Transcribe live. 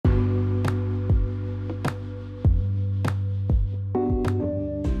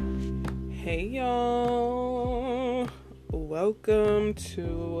Hey y'all, welcome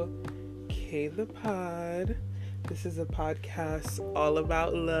to K the Pod. This is a podcast all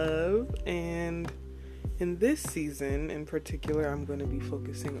about love, and in this season in particular, I'm going to be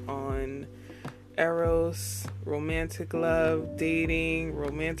focusing on eros, romantic love, dating,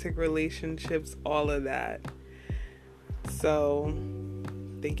 romantic relationships, all of that. So,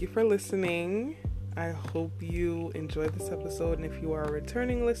 thank you for listening. I hope you enjoyed this episode, and if you are a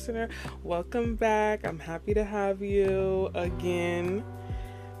returning listener, welcome back. I'm happy to have you again.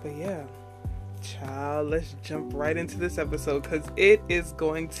 But yeah, child, let's jump right into this episode because it is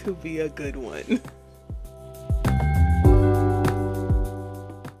going to be a good one.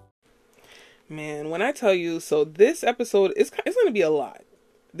 Man, when I tell you, so this episode it's going to be a lot.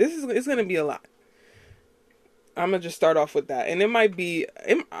 It's going to be a lot. I'm going to just start off with that. And I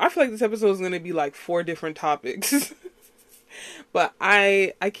feel like this episode is going to be like 4 different topics. But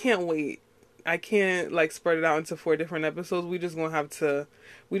I can't wait. I can't like spread it out into 4 different episodes. We just going to have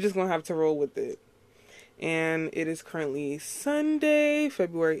to roll with it. And it is currently Sunday,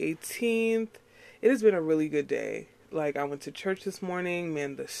 February 18th. It has been a really good day. Like, I went to church this morning.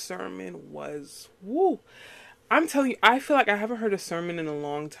 Man, the sermon was woo. I'm telling you, I feel like I haven't heard a sermon in a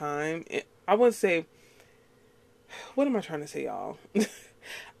long time. I would say, what am I trying to say, y'all?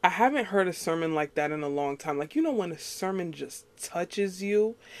 I haven't heard a sermon like that in a long time. Like, you know, when a sermon just touches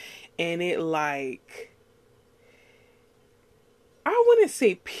you and it like, I wouldn't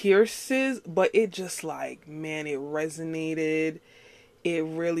say pierces, but it just like, man, it resonated. It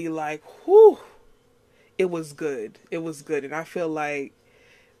really like, whew, it was good. It was good. And I feel like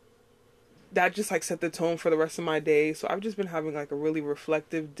that just like set the tone for the rest of my day. So I've just been having like a really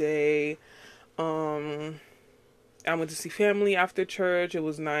reflective day. I went to see family after church. It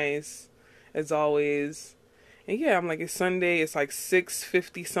was nice, as always. And yeah, I'm like, it's Sunday. It's like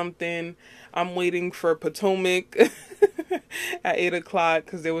 6:50 something. I'm waiting for Potomac at 8 o'clock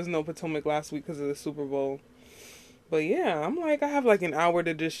because there was no Potomac last week because of the Super Bowl. But yeah, I'm like, I have like an hour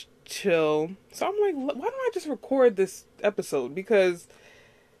to just chill. So I'm like, why don't I just record this episode? Because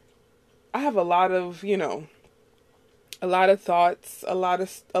I have a lot of, a lot of thoughts, a lot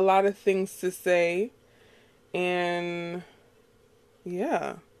of things to say. And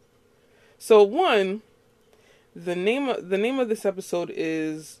yeah. So the name of this episode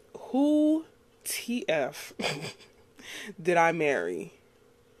is Who TF Did I Marry?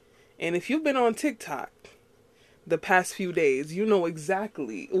 And if you've been on TikTok the past few days, you know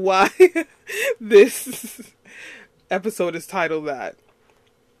exactly why this episode is titled that.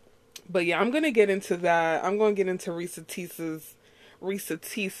 But yeah, I'm going to get into that. I'm going to get into Reesa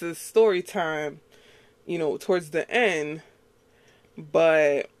Teesa's story time, towards the end.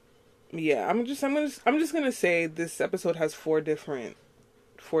 But yeah, I'm just going to say this episode has 4 different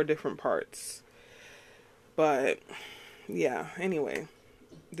parts. But yeah, anyway,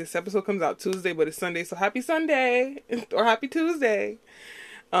 this episode comes out Tuesday, but it's Sunday, so happy Sunday or happy Tuesday.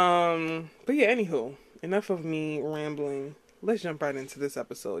 But yeah, anywho, enough of me rambling. Let's jump right into this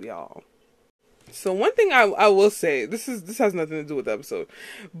episode, y'all. So one thing I will say, this has nothing to do with the episode,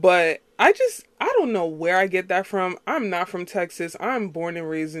 but I don't know where I get that from. I'm not from Texas. I'm born and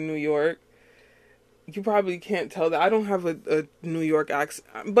raised in New York. You probably can't tell that. I don't have a New York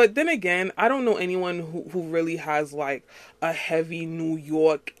accent. But then again, I don't know anyone who really has like a heavy New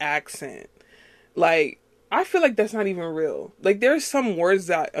York accent. Like, I feel like that's not even real. Like, there's some words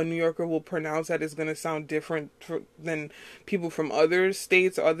that a New Yorker will pronounce that is going to sound different than people from other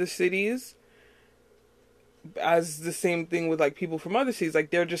states or other cities. As the same thing with like people from other cities, like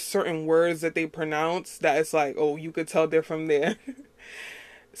there are just certain words that they pronounce that it's like, oh, you could tell they're from there.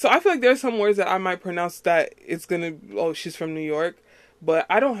 So I feel like there's some words that I might pronounce that it's gonna, oh, she's from New York, but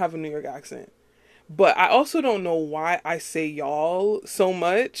I don't have a New York accent. But I also don't know why I say y'all so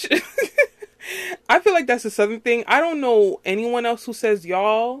much. I feel like that's a Southern thing. I don't know anyone else who says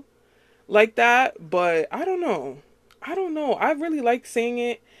y'all like that, but I don't know. I really like saying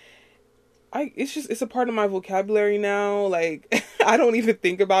it. It's a part of my vocabulary now. Like, I don't even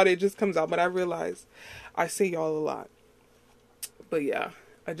think about it. It just comes out. But I realize I say y'all a lot. But yeah,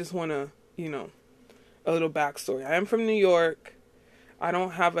 I just want to, a little backstory. I am from New York. I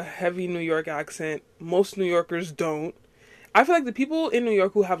don't have a heavy New York accent. Most New Yorkers don't. I feel like the people in New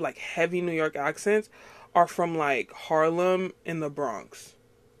York who have like heavy New York accents are from like Harlem and the Bronx.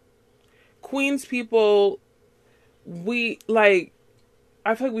 Queens people,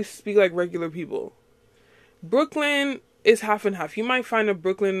 I feel like we speak like regular people. Brooklyn is half and half. You might find a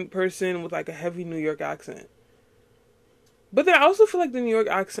Brooklyn person with like a heavy New York accent. But then I also feel like the New York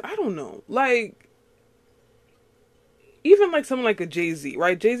accent, I don't know. Like, even like someone like a Jay-Z,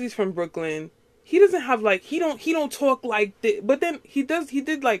 right? Jay-Z's from Brooklyn. He doesn't have like he don't talk like this, but then he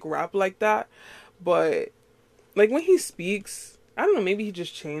did like rap like that, but like when he speaks, I don't know, maybe he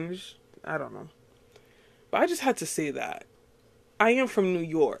just changed. I don't know. But I just had to say that. I am from New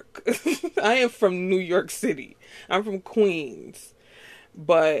York. I am from New York City. I'm from Queens.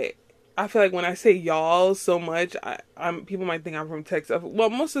 But I feel like when I say y'all so much, I'm people might think I'm from Texas.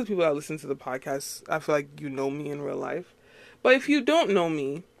 Well, most of the people that listen to the podcast, I feel like you know me in real life. But if you don't know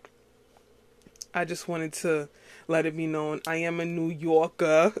me, I just wanted to let it be known I am a New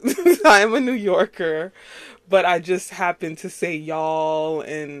Yorker. I am a New Yorker. But I just happen to say y'all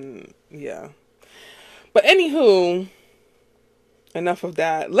and yeah. But anywho, enough of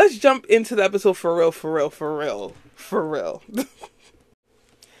that. Let's jump into the episode for real, for real, for real, for real.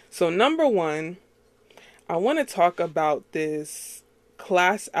 So number one, I want to talk about this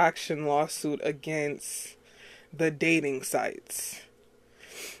class action lawsuit against the dating sites.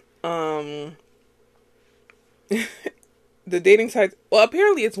 The dating sites, well,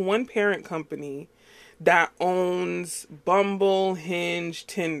 apparently it's one parent company that owns Bumble, Hinge,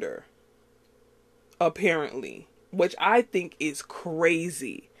 Tinder. Apparently. Which I think is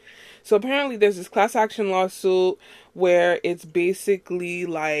crazy. So apparently there's this class action lawsuit where it's basically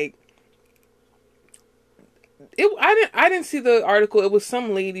like I didn't see the article. It was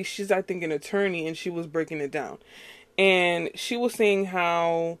some lady, she's I think an attorney, and she was breaking it down. And she was saying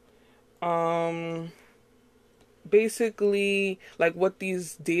how basically like what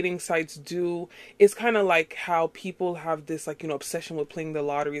these dating sites do is kind of like how people have this like, you know, obsession with playing the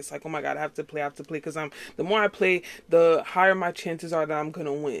lottery. It's like, oh my god, I have to play because the more I play, the higher my chances are that I'm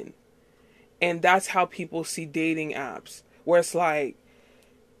gonna win. And that's how people see dating apps, where it's like,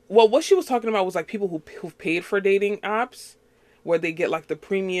 well, what she was talking about was like people who've paid for dating apps where they get like the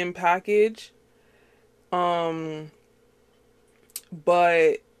premium package. But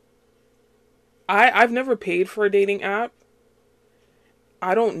I've never paid for a dating app.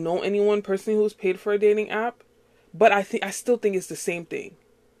 I don't know anyone personally who's paid for a dating app, but I still think it's the same thing.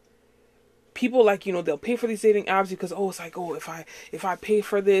 People like, you know, they'll pay for these dating apps because it's like, if I pay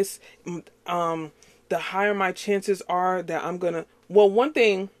for this, the higher my chances are that I'm gonna. Well, one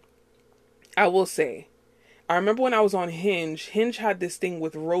thing I will say, I remember when I was on Hinge had this thing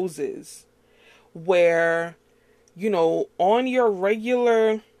with roses, where, you know, on your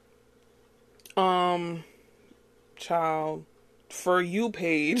regular child for you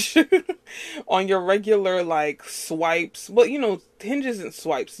page on your regular like swipes, well, you know, Hinge isn't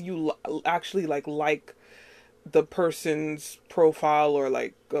swipes, you actually like the person's profile or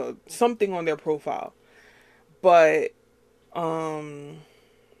like something on their profile. But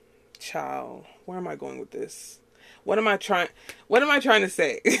child, where am I going with this? What am I trying to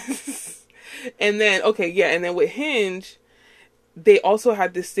say? And then and then with Hinge, they also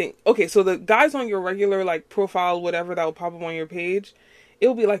had this thing. Okay, so the guys on your regular like profile, whatever, that will pop up on your page,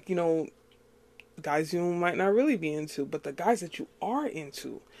 it'll be like, you know, guys you might not really be into, but the guys that you are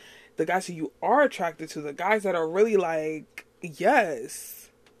into, the guys that you are attracted to, the guys that are really like, yes,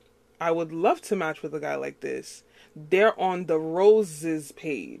 I would love to match with a guy like this. They're on the roses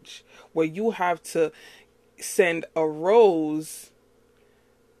page, where you have to send a rose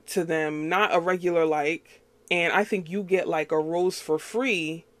to them, not a regular like. And I think you get like a rose for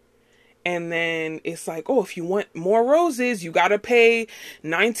free. And then it's like, oh, if you want more roses, you gotta pay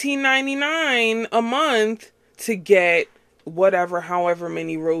 $19.99 a month to get whatever, however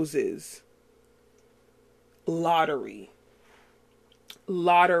many roses. Lottery,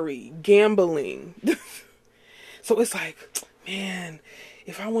 gambling. So it's like, man,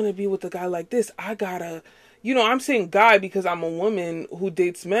 if I want to be with a guy like this, I gotta, you know, I'm saying guy because I'm a woman who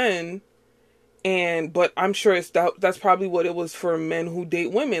dates men. But I'm sure that's probably what it was for men who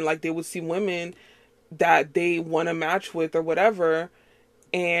date women. Like, they would see women that they want to match with or whatever,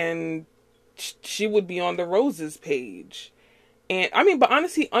 and she would be on the roses page. And I mean, but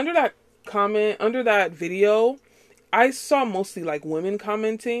honestly, under that video, I saw mostly like women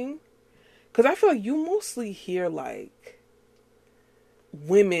commenting, because I feel like you mostly hear like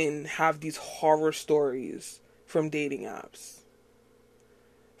women have these horror stories from dating apps.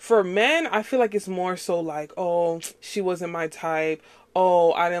 For men, I feel like it's more so like, oh, she wasn't my type.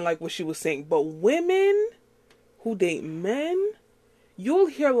 Oh, I didn't like what she was saying. But women who date men, you'll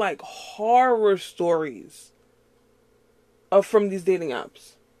hear like horror stories from these dating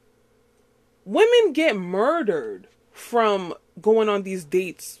apps. Women get murdered from going on these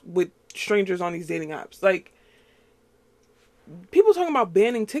dates with strangers on these dating apps. Like, people talking about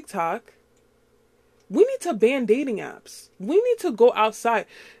banning TikTok. We need to ban dating apps. We need to go outside.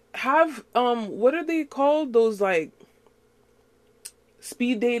 Have, what are they called? Those, like,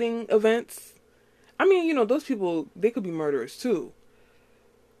 speed dating events. I mean, you know, those people, they could be murderers too.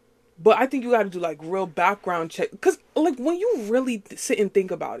 But I think you got to do like real background check. Because like when you really sit and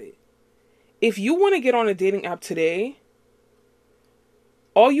think about it, if you want to get on a dating app today,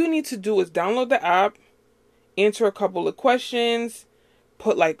 all you need to do is download the app, answer a couple of questions,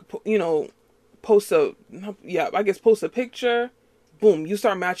 put like, you know, post a picture. Boom, you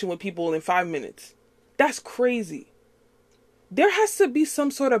start matching with people in 5 minutes. That's crazy. There has to be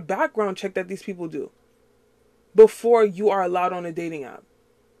some sort of background check that these people do before you are allowed on a dating app.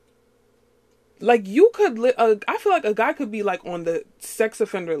 Like you could, I feel like a guy could be like on the sex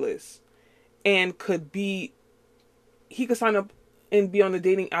offender list and he could sign up and be on the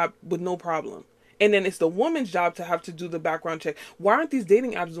dating app with no problem. And then it's the woman's job to have to do the background check. Why aren't these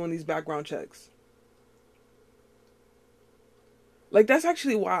dating apps doing these background checks? Like, that's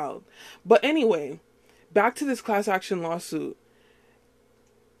actually wild. But anyway, back to this class action lawsuit.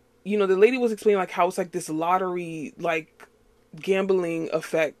 You know, the lady was explaining like how it's like this lottery, like gambling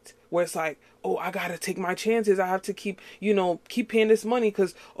effect where it's like, oh, I gotta take my chances. I have to keep paying this money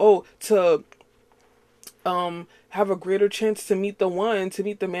because, to have a greater chance to meet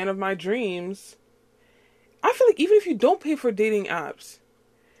the man of my dreams. I feel like even if you don't pay for dating apps,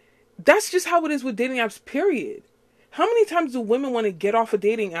 that's just how it is with dating apps, period. How many times do women want to get off of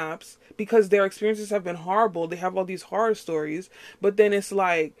dating apps because their experiences have been horrible? They have all these horror stories, but then it's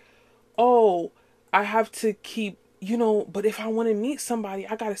like, oh, I have to keep, but if I want to meet somebody,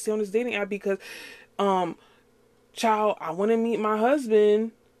 I got to stay on this dating app because, child, I want to meet my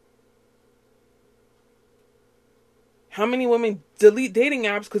husband. How many women delete dating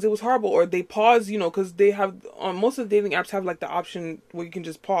apps because it was horrible, or they pause, because they have, on most of the dating apps have like the option where you can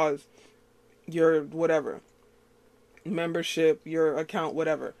just pause your whatever, membership, your account,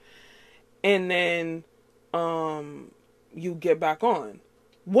 whatever. And then, you get back on.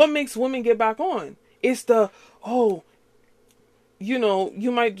 What makes women get back on? It's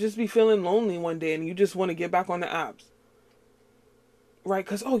you might just be feeling lonely one day and you just want to get back on the apps. Right?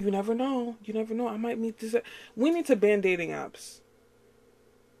 Because, you never know. You never know. I might meet this. We need to ban dating apps.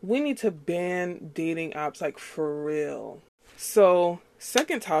 We need to ban dating apps, like, for real. So,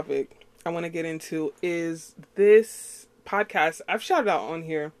 second topic I want to get into is this podcast. I've shouted out on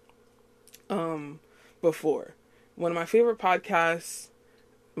here before. One of my favorite podcasts,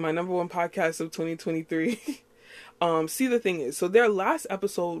 my number one podcast of 2023. See, the thing is, so their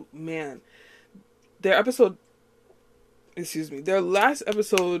episode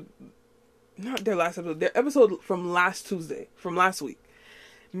from last Tuesday, from last week.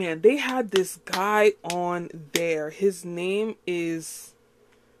 Man, they had this guy on there. His name is,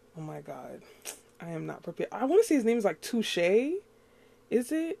 oh my God, I am not prepared. I want to say his name is like Touche.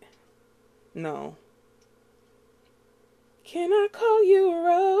 Is it? No. Can I call you a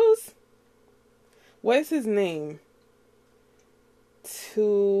rose? What is his name?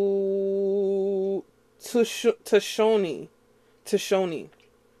 Tashoni.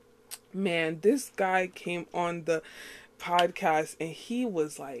 Man, this guy came on the podcast and he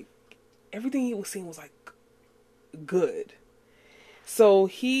was like, everything he was saying was like good. So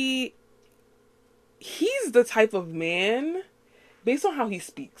he's the type of man, based on how he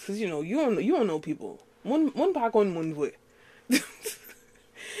speaks, because you don't know people. One back on one way.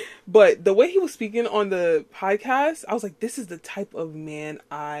 But the way he was speaking on the podcast, I was like, this is the type of man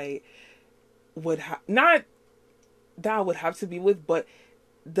I would have, not that I would have to be with, but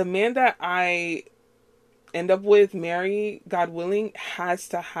the man that I end up with, marry, God willing, has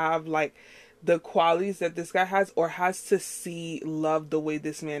to have like the qualities that this guy has, or has to see love the way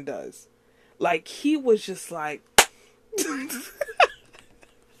this man does. Like, he was just like,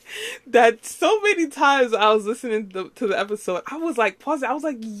 that so many times I was listening to the episode, I was like, pause it. I was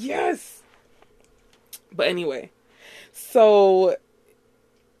like, yes. But anyway, so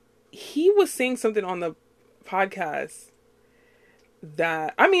he was saying something on the podcast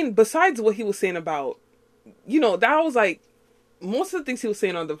that, I mean, besides what he was saying about, that was like, most of the things he was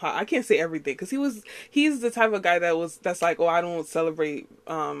saying on the pod, I can't say everything, because he's the type of guy that's like, I don't celebrate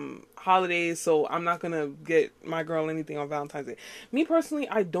holidays, so I'm not gonna get my girl anything on Valentine's Day. Me personally,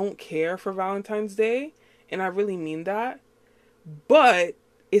 I don't care for Valentine's Day, and I really mean that. But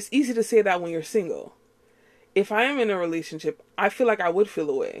it's easy to say that when you're single. If I am in a relationship, I feel like I would feel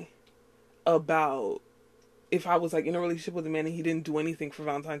a way about if I was like in a relationship with a man and he didn't do anything for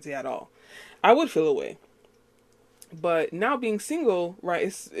Valentine's Day at all. I would feel a way. But now being single, right,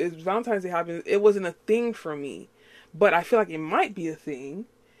 it's Valentine's Day happens, it wasn't a thing for me. But I feel like it might be a thing.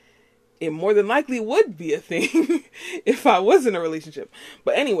 It more than likely would be a thing if I was in a relationship.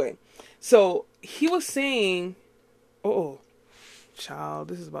 But anyway, so he was saying, child,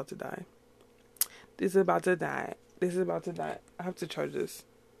 this is about to die. This is about to die. This is about to die. I have to charge this.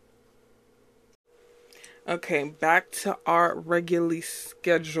 Okay, back to our regularly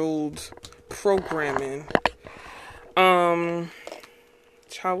scheduled programming. Child,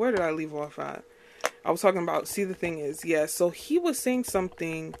 where did I leave off at? I was talking about, see, the thing is, yeah, so he was saying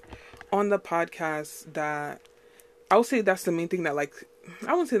something on the podcast that I would say that's the main thing that, like,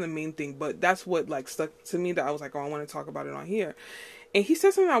 I wouldn't say the main thing, but that's what, like, stuck to me that I was like, oh, I want to talk about it on here. And he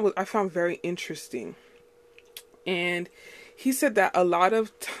said something I found very interesting. And he said that a lot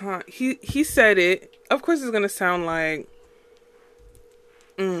of time, he said it, of course it's going to sound like,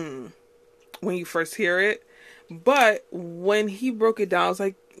 when you first hear it, but when he broke it down, I was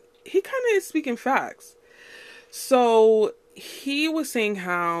like, he kind of is speaking facts. So he was saying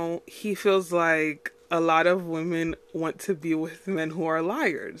how he feels like a lot of women want to be with men who are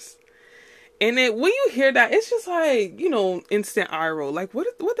liars. And when you hear that, it's just like, instant eye roll. Like, what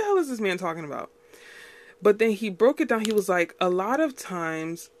the hell is this man talking about? But then he broke it down. He was like, a lot of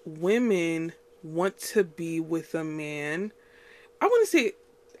times women want to be with a man. I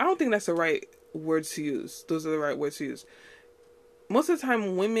don't think that's the right words to use. Those are the right words to use. Most of the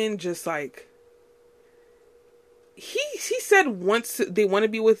time, women just like, he said once they want to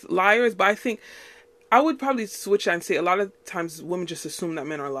be with liars, but I think I would probably switch and say a lot of times women just assume that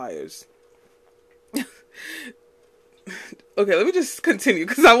men are liars. Okay, let me just continue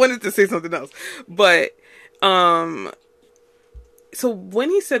because I wanted to say something else. But, so when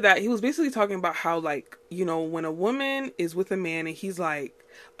he said that, he was basically talking about how, like, when a woman is with a man and he's like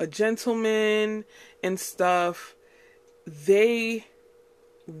a gentleman and stuff, they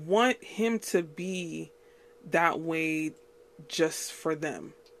want him to be that way just for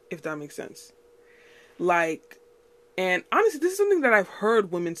them, if that makes sense. Like, and honestly, this is something that I've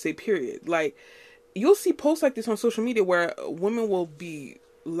heard women say, period. Like, you'll see posts like this on social media where women will be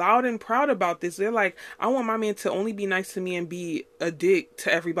loud and proud about this. They're like, I want my man to only be nice to me and be a dick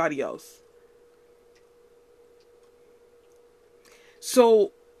to everybody else.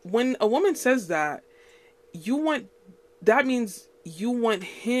 So when a woman says that, that means you want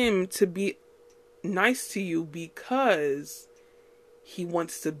him to be nice to you because he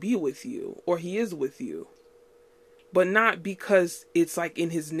wants to be with you or he is with you, but not because it's like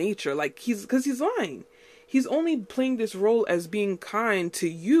in his nature. Like, because he's lying. He's only playing this role as being kind to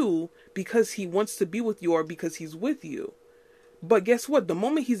you because he wants to be with you or because he's with you. But guess what? The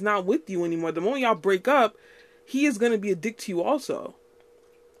moment he's not with you anymore, the moment y'all break up, he is going to be a dick to you also.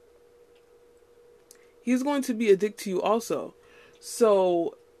 He's going to be a dick to you also.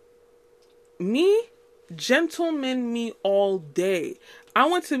 So, gentleman me all day. I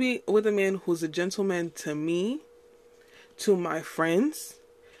want to be with a man who's a gentleman to me, to my friends,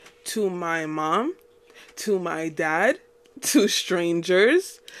 to my mom, to my dad, to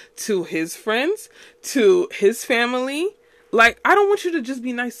strangers, to his friends, to his family. Like, I don't want you to just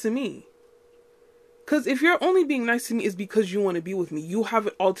be nice to me. Because if you're only being nice to me is because you want to be with me. You have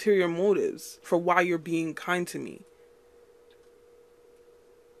ulterior motives for why you're being kind to me.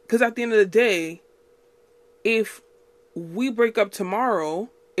 Because at the end of the day, if we break up tomorrow,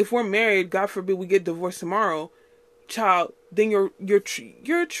 if we're married, God forbid we get divorced tomorrow, child, then your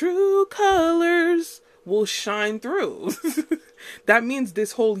true colors will shine through. That means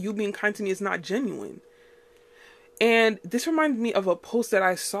this whole you being kind to me is not genuine. And this reminds me of a post that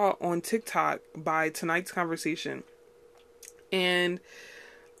I saw on TikTok by Tonight's Conversation. And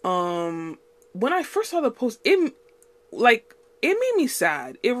when I first saw the post, it made me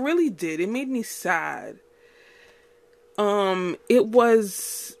sad. It really did. It made me sad. It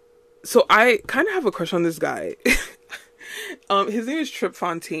was, so I kind of have a crush on this guy. His name is Trip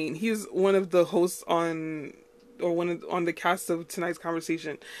Fontaine. He's one of the hosts on the cast of Tonight's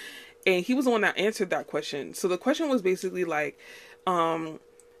Conversation. And he was the one that answered that question. So the question was basically like,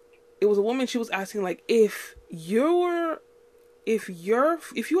 it was a woman, she was asking like, if you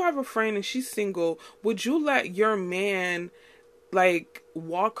have a friend and she's single, would you let your man like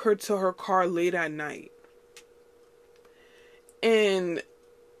walk her to her car late at night? And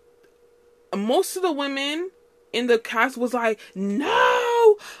most of the women in the cast was like,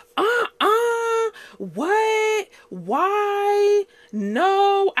 no, what, why,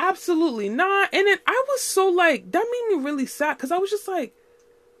 no, absolutely not. And then I was so like, that made me really sad, because I was just like,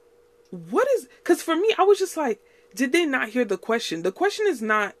 because for me, I was just like, did they not hear the question? The question is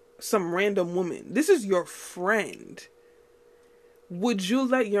not some random woman. This is your friend. Would you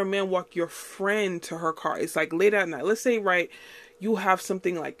let your man walk your friend to her car? It's like late at night. Let's say, right, you have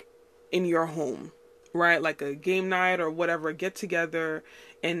something like in your home, right? Like a game night or whatever, get together,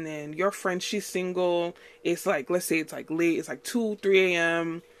 and then your friend, she's single. It's like, let's say it's like late, it's like 2, 3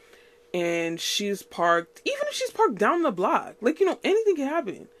 a.m. and she's parked, even if she's parked down the block, like, anything can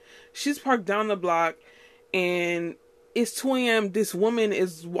happen. She's parked down the block and it's 2 a.m. This woman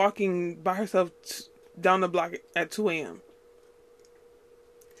is walking by herself down the block at 2 a.m.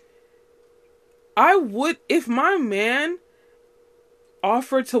 I would, if my man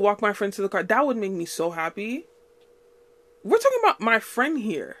offered to walk my friend to the car, that would make me so happy. We're talking about my friend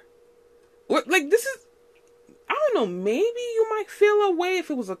here. Like, this is, I don't know, maybe you might feel a way if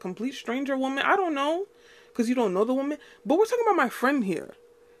it was a complete stranger woman. I don't know, because you don't know the woman. But we're talking about my friend here,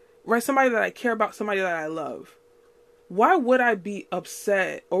 right? Somebody that I care about, somebody that I love. Why would I be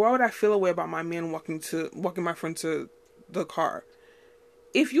upset, or why would I feel a way about my man walking my friend to the car?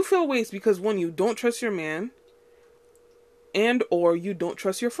 If you feel a way, it's because, one, you don't trust your man, and or you don't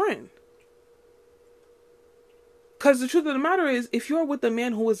trust your friend. Because the truth of the matter is, if you're with a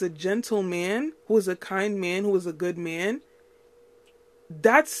man who is a gentle man, who is a kind man, who is a good man,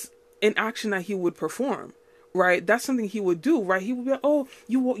 that's an action that he would perform, right? That's something he would do, right? He would be like, oh,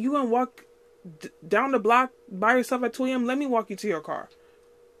 you gonna walk down the block by yourself at 2 a.m.? Let me walk you to your car.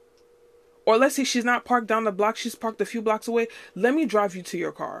 Or let's say she's not parked down the block, she's parked a few blocks away. Let me drive you to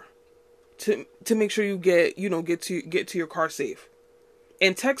your car to make sure you get to your car safe.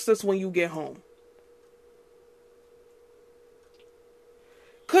 And text us when you get home.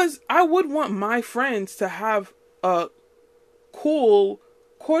 Because I would want my friends to have a cool,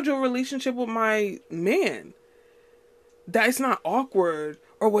 cordial relationship with my man. That it's not awkward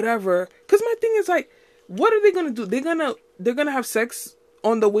or whatever. Because my thing is, like, what are they going to do? They're gonna have sex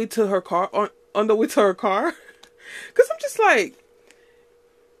on the way to her car? On the way to her car? Because I'm just like,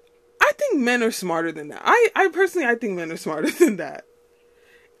 I think men are smarter than that. I personally think men are smarter than that.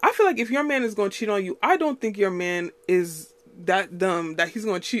 I feel like if your man is going to cheat on you, I don't think your man is that dumb that he's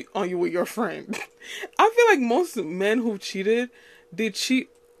going to cheat on you with your friend. I feel like most men who cheated, they cheat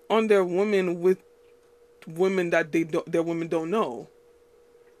on their women with women that their women don't know.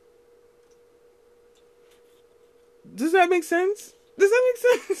 Does that make sense?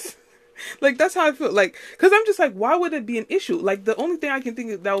 Like, that's how I feel. Like, because I'm just like, why would it be an issue? Like, the only thing I can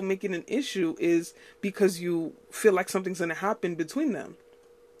think of that would make it an issue is because you feel like something's going to happen between them.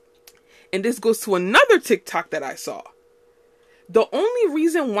 And this goes to another TikTok that I saw. The only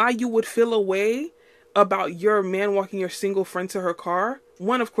reason why you would feel a way about your man walking your single friend to her car,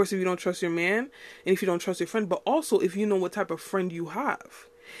 one, of course, if you don't trust your man, and if you don't trust your friend, but also if you know what type of friend you have.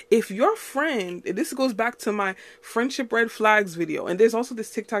 If your friend, this goes back to my friendship red flags video, and there's also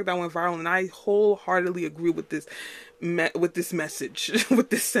this TikTok that went viral, and I wholeheartedly agree with this message, with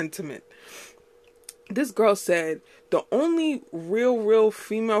this sentiment. This girl said, the only real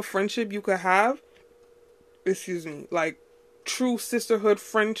female friendship you could have, like true sisterhood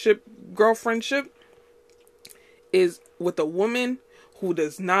friendship, girl friendship, is with a woman who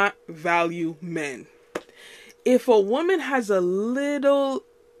does not value men. If a woman has a little,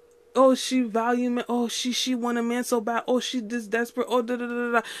 oh, she value men, oh, she want a man so bad, oh, she this desperate,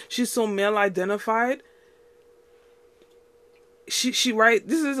 oh, she's so male identified. She right,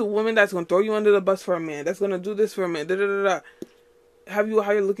 this is a woman that's gonna throw you under the bus for a man, that's gonna do this for a man, have you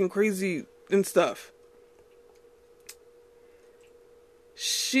out here looking crazy and stuff.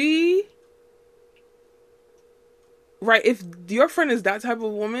 Right, if your friend is that type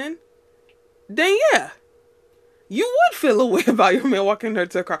of woman, then yeah, you would feel a way about your man walking her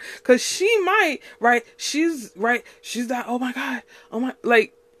to a car. Because she might, right, she's that, oh my God,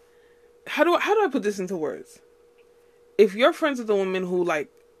 like, how do I put this into words? If you're friends with a woman who, like,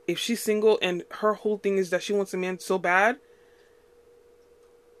 if she's single and her whole thing is that she wants a man so bad,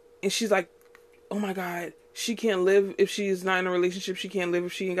 and she's like, oh my God, she can't live if she's not in a relationship, she can't live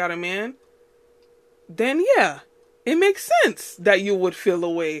if she ain't got a man, then yeah, it makes sense that you would feel a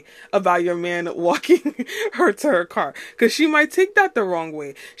way about your man walking her to her car. Because she might take that the wrong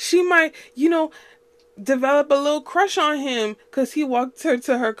way. She might, develop a little crush on him because he walked her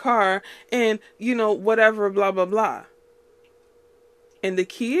to her car and, whatever, blah, blah, blah. And the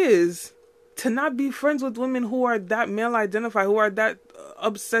key is to not be friends with women who are that male identified, who are that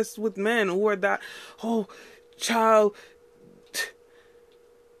obsessed with men, who are that, oh, child,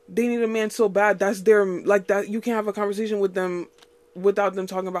 they need a man so bad, that's their, like, that you can't have a conversation with them without them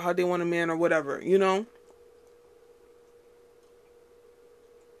talking about how they want a man or whatever,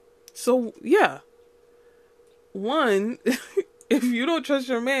 So, yeah. One, if you don't trust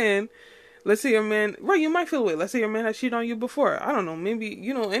your man, let's say your man, right, you might feel away. Let's say your man has cheated on you before. I don't know, maybe,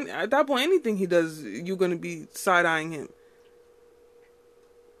 and at that point, anything he does, you're going to be side-eyeing him.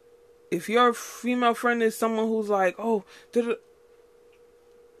 If your female friend is someone who's like, oh,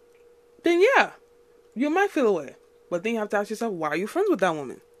 then yeah, you might feel away. But then you have to ask yourself, why are you friends with that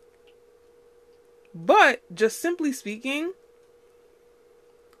woman? But just simply speaking,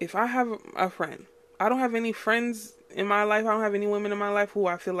 if I have a friend, I don't have any friends in my life. I don't have any women in my life who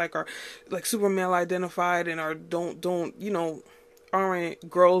I feel like are like super male identified and are don't aren't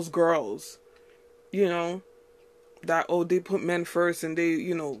girls. You know, that they put men first and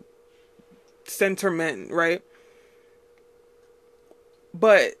they center men, right?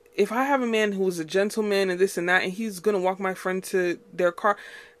 But if I have a man who's a gentleman and this and that, and he's gonna walk my friend to their car,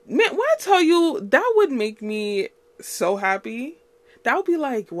 man, when I tell you, that would make me so happy. That would be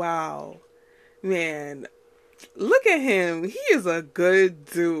like, wow, man, look at him. He is a good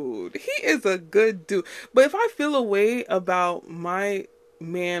dude. He is a good dude. But if I feel a way about my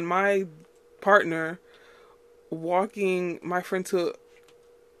man, my partner, walking my friend to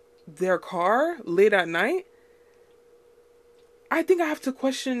their car late at night, I think I have to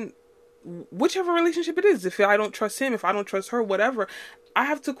question whichever relationship it is. If I don't trust him, if I don't trust her, whatever, I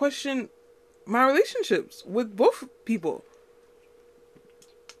have to question my relationships with both people.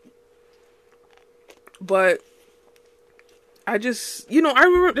 But I just, I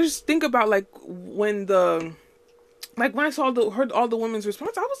remember, just think about like when I saw heard all the women's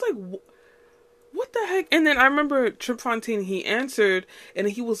response, I was like, what the heck? And then I remember Trip Fontaine, he answered, and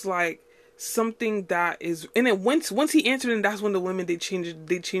he was like, something that is, and then once he answered, and that's when the women, they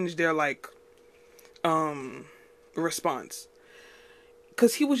changed their like response,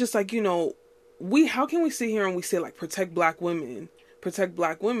 because he was just like, how can we sit here and we say like protect black women,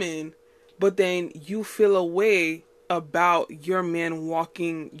 but then you feel a way about your man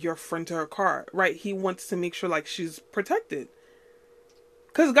walking your friend to her car, right? He wants to make sure like she's protected,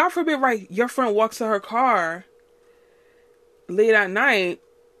 because God forbid, right, your friend walks to her car late at night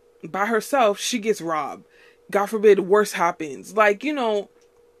by herself, she gets robbed, God forbid, worse happens, like,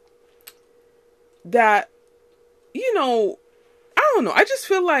 that, I don't know, I just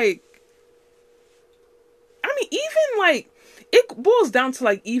feel like, I mean, even like, it boils down to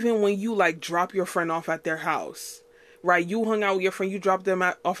like, even when you like drop your friend off at their house, right? You hung out with your friend, you dropped them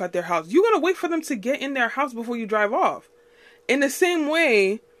off at their house, you're gonna wait for them to get in their house before you drive off. In the same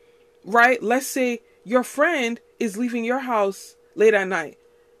way, right, let's say your friend is leaving your house late at night,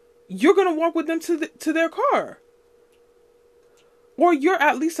 you're gonna walk with them to their car, or you're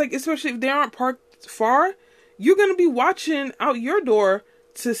at least like, especially if they aren't parked far, you're gonna be watching out your door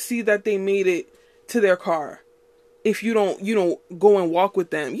to see that they made it to their car. If you don't, go and walk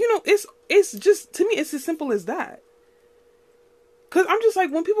with them, it's just, to me, it's as simple as that. Cause I'm just like,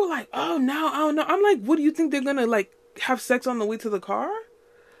 when people are like, oh no, I don't know, I'm like, what do you think they're gonna like have sex on the way to the car?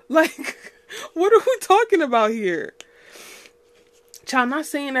 Like, what are we talking about here? Child, I'm not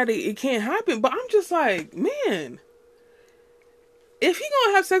saying that it can't happen, but I'm just like, man, if he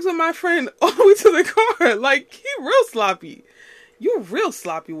gonna have sex with my friend all the way to the car, like, he real sloppy. You're real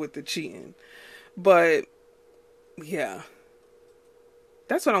sloppy with the cheating. But yeah,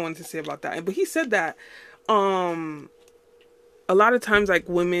 that's what I wanted to say about that. But he said that a lot of times, like,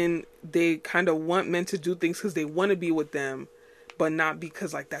 women, they kind of want men to do things because they want to be with them, but not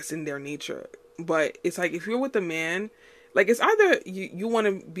because like that's in their nature. But it's like, if you're with a man, like, it's either you want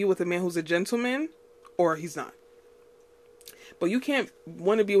to be with a man who's a gentleman or he's not. But you can't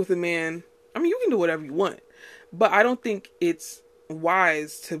want to be with a man. I mean, you can do whatever you want, but I don't think it's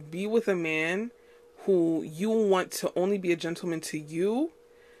wise to be with a man who you want to only be a gentleman to you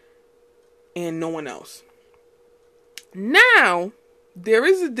and no one else. Now, there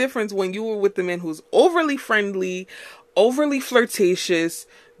is a difference when you were with the man who's overly friendly, overly flirtatious,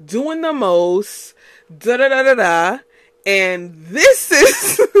 doing the most, da-da-da-da-da. And this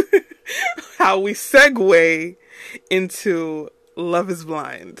is how we segue into Love is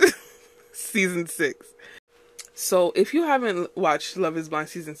Blind, season 6. So if you haven't watched Love is Blind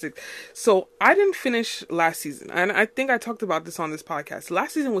season 6, so I didn't finish last season. And I think I talked about this on this podcast.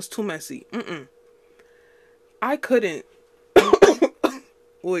 Last season was too messy. I couldn't.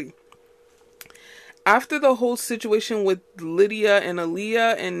 Wait. After the whole situation with Lydia and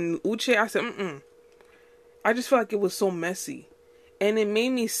Aaliyah and Uche, I said, I just felt like it was so messy. And it made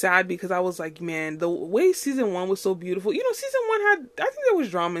me sad because I was like, man, the way season 1 was so beautiful. Season 1 I think there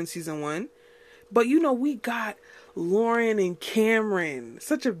was drama in season 1. But, we got Lauren and Cameron.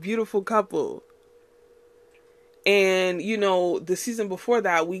 Such a beautiful couple. And, the season before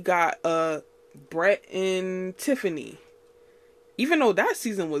that, we got Brett and Tiffany. Even though that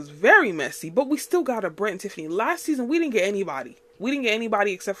season was very messy, but we still got a Brett and Tiffany. Last season, we didn't get anybody. We didn't get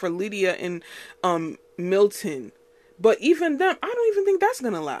anybody except for Lydia and Milton. But even them, I don't even think that's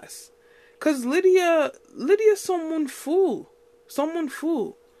gonna last. Cause Lydia's someone fool.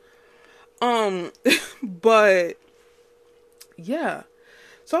 Um, but yeah.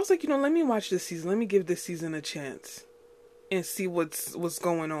 So I was like, let me watch this season. Let me give this season a chance and see what's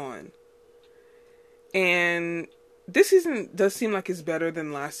going on. And this season does seem like it's better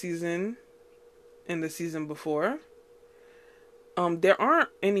than last season and the season before. There aren't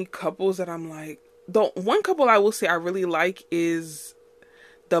any couples that I'm like. The one couple I will say I really like is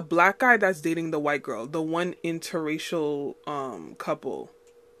the black guy that's dating the white girl, the one interracial couple.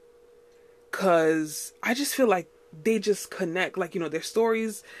 'Cause I just feel like they just connect, like, their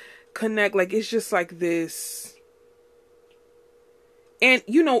stories connect, like it's just like this. And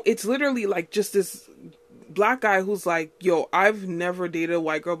it's literally like just this black guy who's like, yo, I've never dated a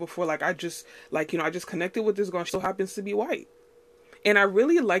white girl before, like I just I just connected with this girl, she so happens to be white. And I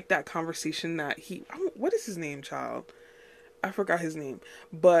really like that conversation that what is his name, child? I forgot his name.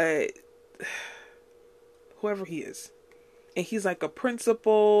 But whoever he is. And he's like a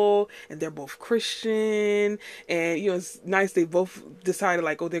principal, and they're both Christian. And, it's nice they both decided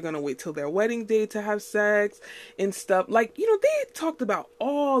like, oh, they're going to wait till their wedding day to have sex and stuff. Like, they talked about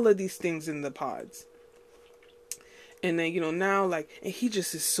all of these things in the pods. And then, now, like, and he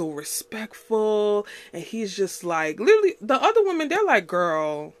just is so respectful. And he's just like, literally, the other women, they're like,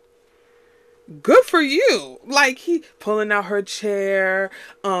 girl, good for you. Like, he pulling out her chair,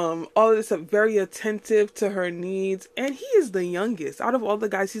 all of this stuff, very attentive to her needs. And he is the youngest. Out of all the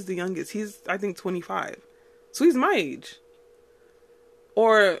guys, he's the youngest. He's, I think, 25. So he's my age.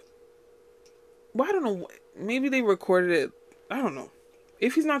 Or, well, I don't know. Maybe they recorded it. I don't know.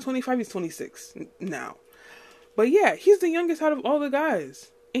 If he's not 25, he's 26 now. But yeah, he's the youngest out of all the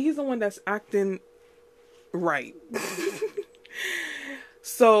guys. And he's the one that's acting right.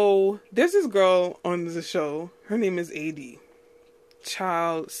 So, there's this girl on the show. Her name is AD.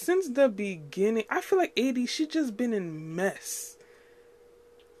 Child, since the beginning, I feel like AD, she just been in mess.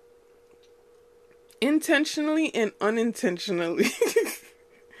 Intentionally and unintentionally.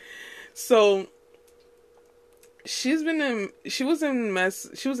 So, she was in mess.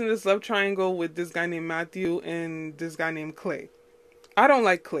 She was in this love triangle with this guy named Matthew and this guy named Clay. I don't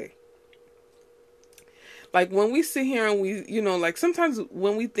like Clay. Like, when we sit here and we, like, sometimes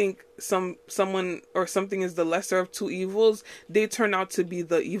when we think someone or something is the lesser of two evils, they turn out to be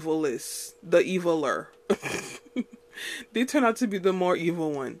the eviler. They turn out to be the more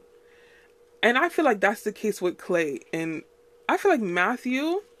evil one. And I feel like that's the case with Clay. And I feel like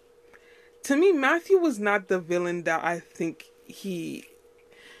Matthew, to me, Matthew was not the villain that I think he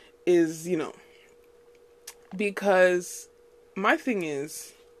is, because my thing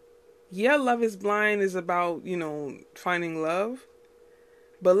is, yeah, Love is Blind is about, finding love.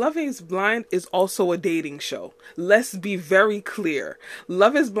 But Love is Blind is also a dating show. Let's be very clear.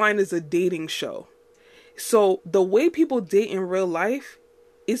 Love is Blind is a dating show. So the way people date in real life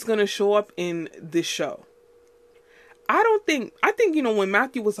is going to show up in this show. I think, when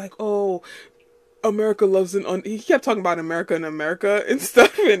Matthew was like, oh, America loves he kept talking about America and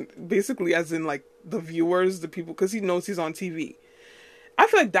stuff. And basically as in like the viewers, the people, because he knows he's on TV. I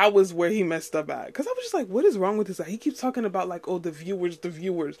feel like that was where he messed up at. Because I was just like, what is wrong with this guy? He keeps talking about like, oh, the viewers.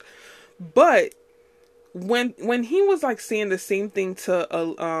 But when he was like saying the same thing to,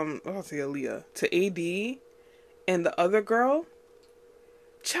 I'll say Aaliyah, to AD and the other girl,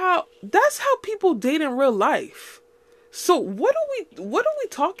 child, that's how people date in real life. So what are we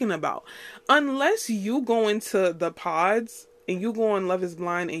talking about? Unless you go into the pods and you go on Love is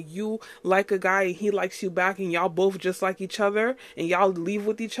Blind and you like a guy and he likes you back and y'all both just like each other and y'all leave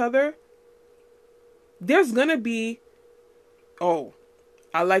with each other, there's gonna be, oh,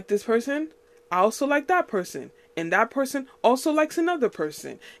 I like this person, I also like that person, and that person also likes another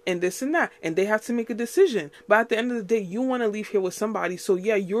person, and this and that, and they have to make a decision. But at the end of the day, you want to leave here with somebody, so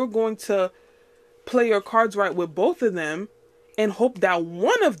yeah, you're going to play your cards right with both of them and hope that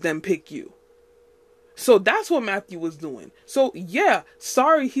one of them pick you. So that's what Matthew was doing. So yeah,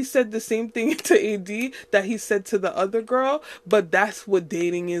 sorry he said the same thing to AD that he said to the other girl, but that's what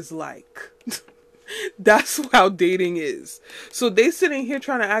dating is like. That's how dating is. So they sitting here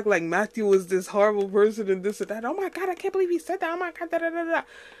trying to act like Matthew was this horrible person and this and that. Oh my God, I can't believe he said that. Oh my God, da da da da.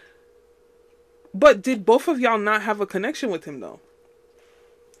 But did both of y'all not have a connection with him though?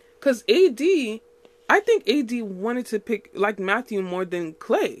 Because I think AD wanted to pick like Matthew more than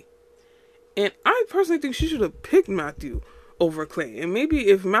Clay. And I personally think she should have picked Matthew over Clay. And maybe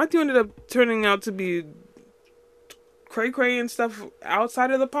if Matthew ended up turning out to be cray-cray and stuff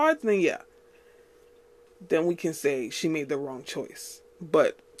outside of the pods, then yeah. Then we can say she made the wrong choice.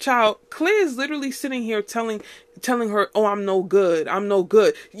 But, child, Clay is literally sitting here telling her, oh, I'm no good. I'm no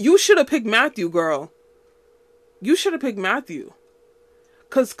good. You should have picked Matthew, girl. You should have picked Matthew.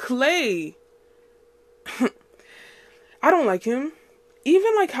 Cause Clay, I don't like him.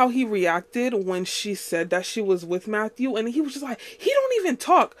 Even like how he reacted when she said that she was with Matthew, and he was just like, he don't even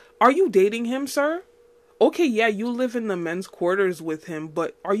talk. Are you dating him, sir? Okay, yeah, you live in the men's quarters with him,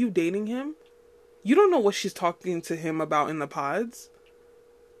 but are you dating him? You don't know what she's talking to him about in the pods.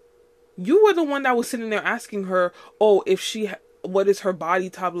 You were the one that was sitting there asking her, oh, if what is her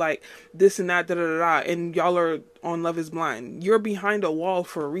body type like, this and that, da da da da, and y'all are on Love is Blind. You're behind a wall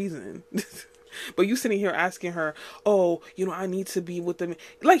for a reason. But you sitting here asking her, oh, I need to be with them.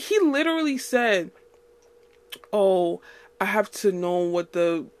 Like, he literally said, oh, I have to know what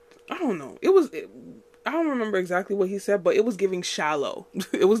I don't know. I don't remember exactly what he said, but it was giving shallow.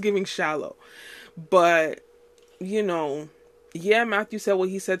 It was giving shallow. But, yeah, Matthew said what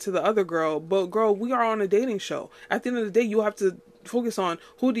he said to the other girl, but girl, we are on a dating show. At the end of the day, you have to focus on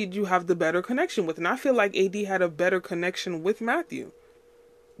who did you have the better connection with. And I feel like AD had a better connection with Matthew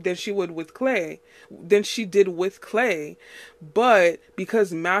than she did with Clay. But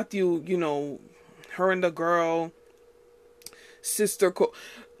because Matthew, her and the girl,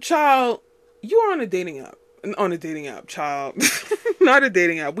 child, you are on a dating app. On a dating app, child. Not a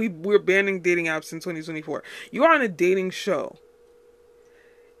dating app. We're banning dating apps in 2024. You are on a dating show.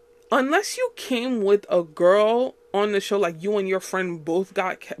 Unless you came with a girl on the show, like you and your friend both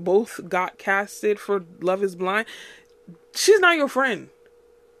got casted for Love is Blind, she's not your friend.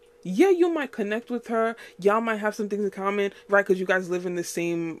 Yeah, you might connect with her. Y'all might have some things in common, right? Because you guys live in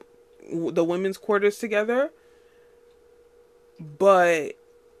the women's quarters together. But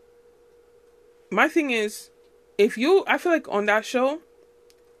my thing is, I feel like on that show,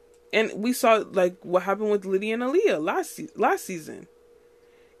 and we saw like what happened with Lydia and Aaliyah last season.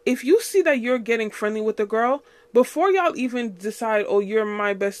 If you see that you're getting friendly with the girl, before y'all even decide, oh, you're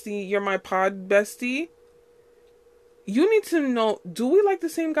my bestie, you're my pod bestie, you need to know, do we like the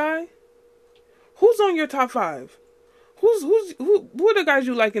same guy? Who's on your top 5? Who are the guys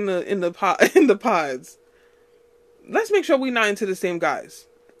you like in the pods? Let's make sure we're not into the same guys.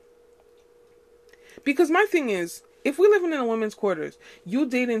 Because my thing is, if we're living in a women's quarters, you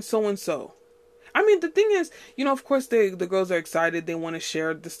dating so-and-so. I mean, the thing is, of course the girls are excited. They want to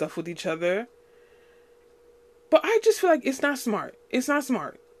share the stuff with each other. But I just feel like it's not smart. It's not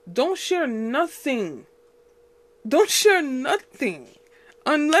smart. Don't share nothing. Don't share nothing.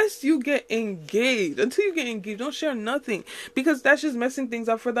 Unless you get engaged. Until you get engaged, don't share nothing. Because that's just messing things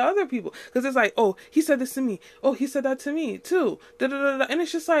up for the other people. Because it's like, oh, he said this to me. Oh, he said that to me too. Da, da, da, da. And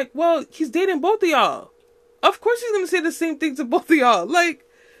it's just like, well, he's dating both of y'all. Of course he's going to say the same thing to both of y'all. Like,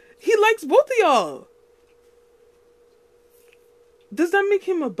 he likes both of y'all. Does that make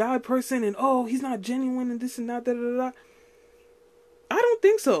him a bad person? And, oh, he's not genuine and this and that, da, da, da, da. I don't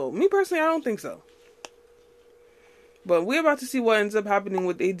think so. Me personally, I don't think so. But we're about to see what ends up happening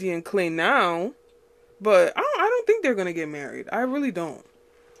with AD and Clay now. But I don't think they're going to get married. I really don't.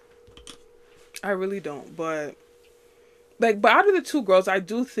 But out of the two girls, I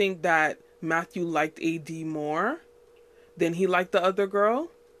do think that Matthew liked AD more than he liked the other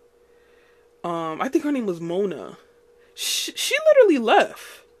girl. I think her name was Mona. She literally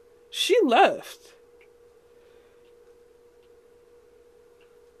left. She left.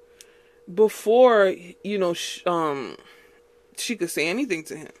 Before, she could say anything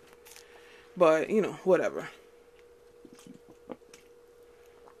to him. But, whatever.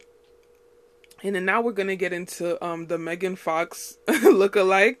 And then now we're going to get into the Megan Fox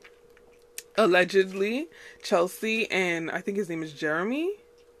lookalike. Allegedly. Chelsea and I think his name is Jeremy.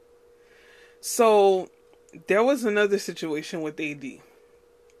 So, there was another situation with AD.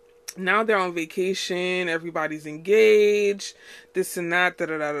 Now they're on vacation. Everybody's engaged. This and that. Da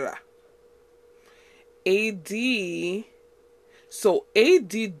da da da. AD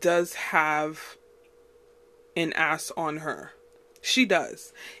does have an ass on her. She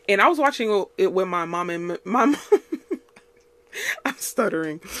does. And I was watching it with my mom and my mom. I'm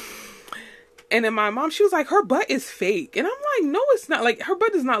stuttering. And then my mom, she was like, her butt is fake. And I'm like, no, it's not. Like, her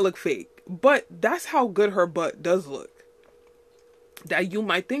butt does not look fake. But that's how good her butt does look. That you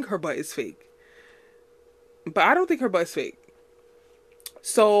might think her butt is fake. But I don't think her butt is fake.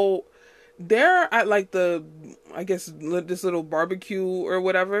 So they're at like this little barbecue or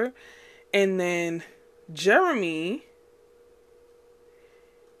whatever. And then Jeremy,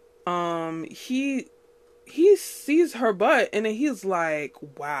 he sees her butt and then he's like,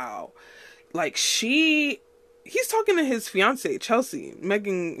 wow. Like he's talking to his fiance, Chelsea,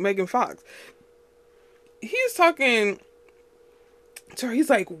 Megan Fox. He's talking to her. He's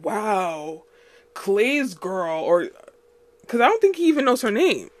like, wow, Clay's girl, or, cause I don't think he even knows her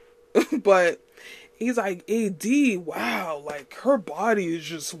name, but He's like, AD, wow, like her body is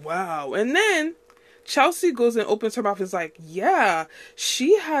just wow. And then Chelsea goes and opens her mouth and is like, yeah,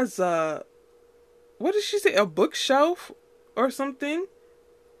 she has what did she say? A bookshelf or something?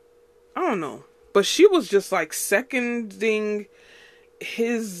 I don't know. But she was just like seconding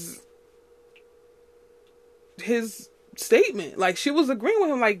his statement. Like she was agreeing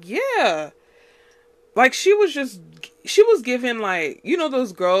with him, like, yeah. Like she was giving, like, you know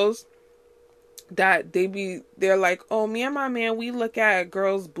those girls that they're like, oh, me and my man, we look at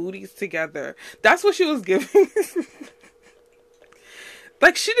girls' booties together. That's what she was giving.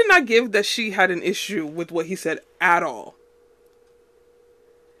 Like, she did not give that she had an issue with what he said at all.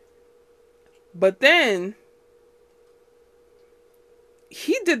 But then,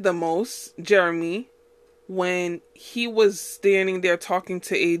 he did the most, Jeremy, when he was standing there talking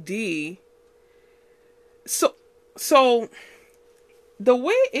to AD. So, the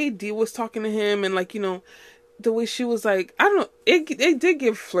way AD was talking to him and, like, you know, the way she was like, I don't know, it did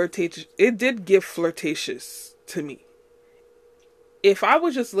give flirtatious to me. If I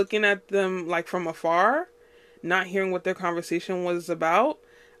was just looking at them, like, from afar, not hearing what their conversation was about,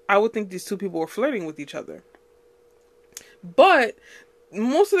 I would think these two people were flirting with each other. But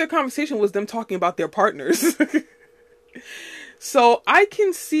most of their conversation was them talking about their partners. So I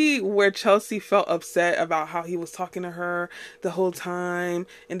can see where Chelsea felt upset about how he was talking to her the whole time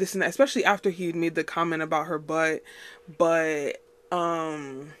and this and that, especially after he made the comment about her butt. But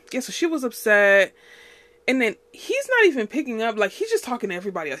yeah, so she was upset. And then he's not even picking up, like, he's just talking to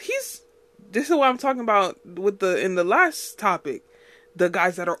everybody else. This is what I'm talking about in the last topic, the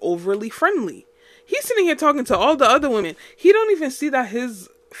guys that are overly friendly. He's sitting here talking to all the other women. He don't even see that his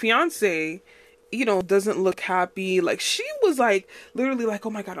fiance, you know, doesn't look happy. Like, she was like, literally like, oh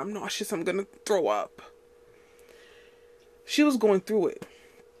my God, I'm nauseous, I'm gonna throw up. She was going through it.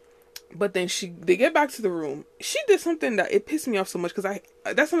 But then they get back to the room. She did something that it pissed me off so much, because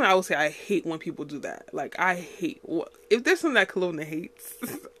that's something I will say, I hate when people do that. Like, I hate, if there's something that Kelowna hates,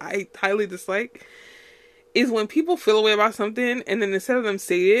 I highly dislike, is when people feel away about something, and then instead of them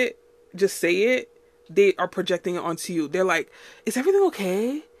just say it, they are projecting it onto you. They're like, is everything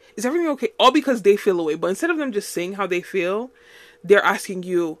okay? Is everything okay? All because they feel away. But instead of them just saying how they feel, they're asking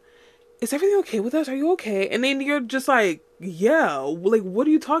you, is everything okay with us? Are you okay? And then you're just like, yeah, like, what are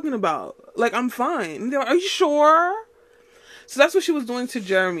you talking about? Like, I'm fine. And they're like, are you sure? So that's what she was doing to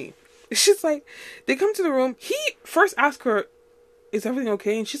Jeremy. She's like, they come to the room. He first asked her, is everything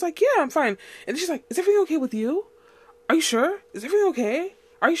okay? And she's like, yeah, I'm fine. And she's like, is everything okay with you? Are you sure? Is everything okay?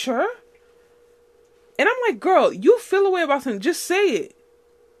 Are you sure? And I'm like, girl, you feel away about something, just say it.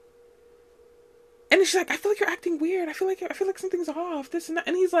 And then she's like, I feel like you're acting weird. I feel like something's off, this and that.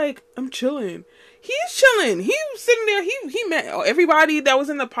 And he's like, I'm chilling. He's chilling. He was sitting there. He met everybody that was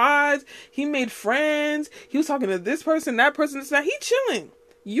in the pods. He made friends. He was talking to this person, that person, this and that. He chilling.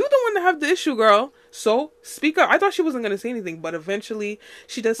 You the one that have the issue, girl. So speak up. I thought she wasn't going to say anything, but eventually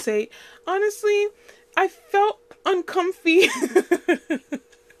she does say, honestly, I felt uncomfy.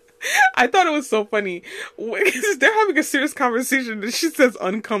 I thought it was so funny. They're having a serious conversation and she says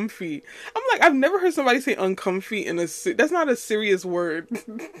uncomfy. I'm like, I've never heard somebody say uncomfy that's not a serious word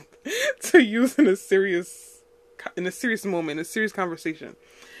to use in a serious moment, a serious conversation.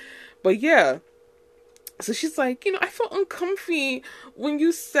 But yeah. So she's like, you know, I felt uncomfy when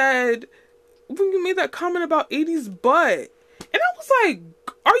you made that comment about 80's butt. And I was like,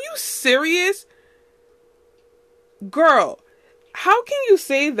 are you serious? Girl, how can you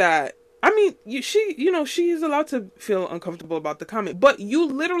say that? I mean, she's allowed to feel uncomfortable about the comment, but you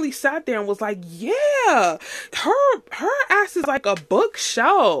literally sat there and was like, yeah, her ass is like a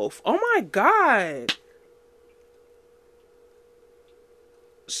bookshelf. Oh my God.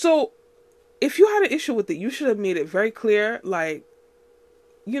 So if you had an issue with it, you should have made it very clear. Like,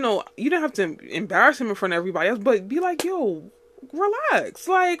 you know, you didn't have to embarrass him in front of everybody else, but be like, yo, relax.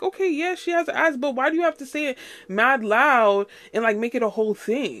 Like, okay, yeah, she has an ass, but why do you have to say it mad loud and like make it a whole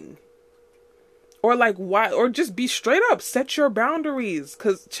thing? Or like, why? Or just be straight up, set your boundaries.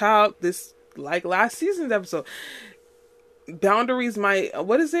 Cause child, this, like last season's episode, boundaries might,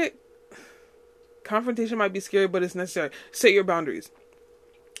 what is it? Confrontation might be scary, but it's necessary. Set your boundaries.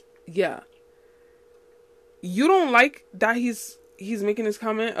 Yeah. You don't like that he's making this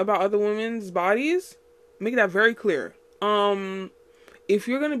comment about other women's bodies? Make that very clear. If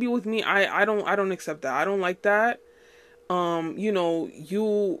you're gonna be with me, I don't accept that. I don't like that. You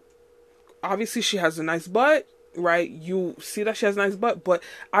know, obviously she has a nice butt, right? You see that she has a nice butt, but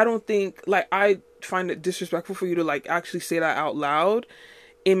I don't think, like, I find it disrespectful for you to like actually say that out loud.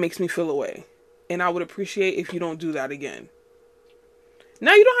 It makes me feel away. And I would appreciate if you don't do that again.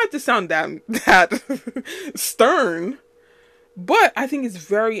 Now, you don't have to sound that stern, but I think it's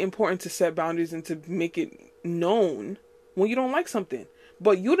very important to set boundaries and to make it known when you don't like something.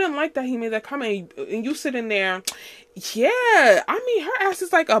 But you didn't like that he made that comment, and you sitting there, yeah, I mean, her ass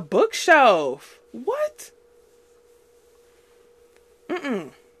is like a bookshelf. What?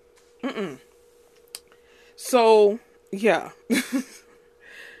 So, yeah.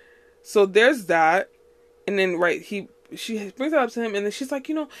 So there's that. And then, right, she brings it up to him, and then she's like,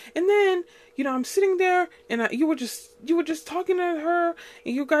 and then, I'm sitting there, and you were just talking to her,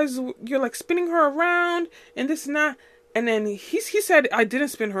 and you're like spinning her around, and this and that. And then he said, I didn't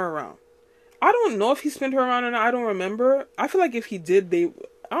spin her around. I don't know if he spun her around or not. I don't remember. I feel like if he did,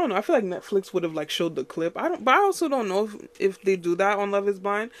 I don't know. I feel like Netflix would have like showed the clip. But I also don't know if they do that on Love Is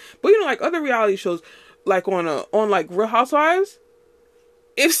Blind. But like other reality shows, like on like Real Housewives,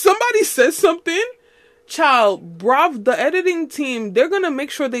 if somebody says something, child, the editing team, they're gonna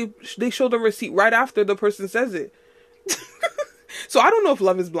make sure they show the receipt right after the person says it. So I don't know if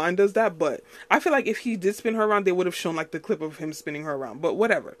Love Is Blind does that, but I feel like if he did spin her around, they would have shown like the clip of him spinning her around. But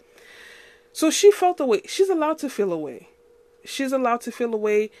whatever. So she felt away. She's allowed to feel away. She's allowed to feel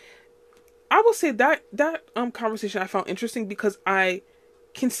away. I will say that conversation I found interesting because I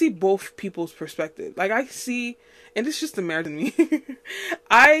can see both people's perspective. Like I see, and it's just the marriage in me.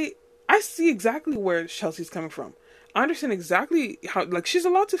 I see exactly where Chelsea's coming from. I understand exactly how, like, she's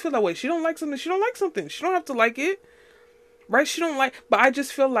allowed to feel that way. She don't like something. She don't like something. She don't have to like it. Right? She don't like, but I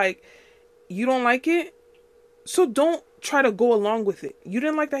just feel like you don't like it. So don't try to go along with it. You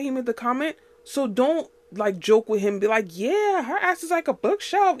didn't like that he made the comment. So don't like joke with him. Be like, yeah, her ass is like a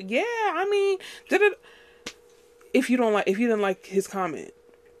bookshelf. Yeah, I mean, if you didn't like his comment.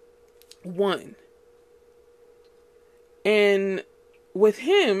 One. And with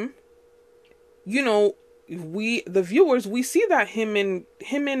him, the viewers, we see that him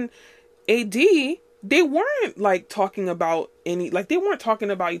and AD, they weren't like talking about they weren't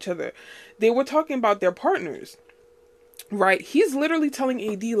talking about each other. They were talking about their partners. Right? He's literally telling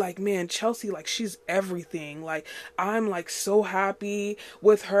AD like, man, Chelsea, like, she's everything. Like, I'm like so happy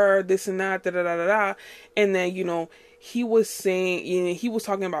with her, this and that, da da da da da. And then, he was saying, he was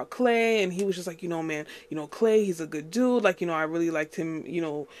talking about Clay, and he was just like, man, Clay, he's a good dude. Like, I really liked him,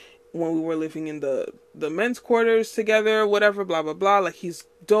 when we were living in the men's quarters together, whatever, blah, blah, blah. Like, he's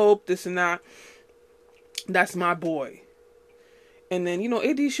dope, this and that. That's my boy. And then,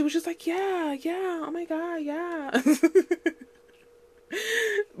 AD, she was just like, yeah, oh my God, yeah.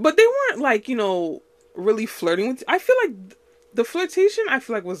 But they weren't like, really flirting with, I feel like the flirtation,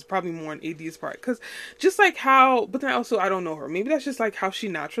 was probably more on AD's part. Because just like how, but then also, I don't know her. Maybe that's just like how she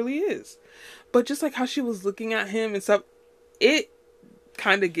naturally is. But just like how she was looking at him and stuff, it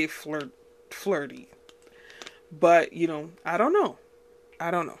kind of gave flirty. But, I don't know.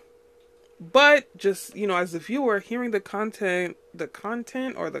 But just, as a viewer, hearing the content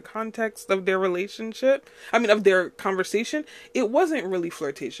or the context of their relationship, of their conversation, it wasn't really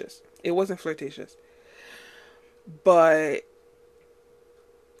flirtatious. But,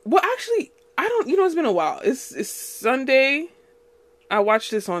 well, actually, I don't, it's been a while. It's Sunday. I watched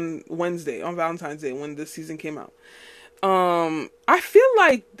this on Wednesday, on Valentine's Day, when this season came out. I feel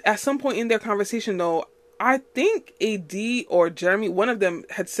like at some point in their conversation, though, I think AD or Jeremy, one of them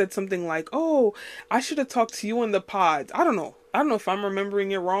had said something like, oh, I should have talked to you in the pods. I don't know if I'm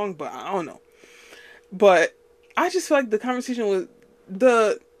remembering it wrong, but I don't know. But I just feel like the conversation was,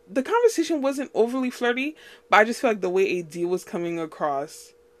 the conversation wasn't overly flirty, but I just feel like the way AD was coming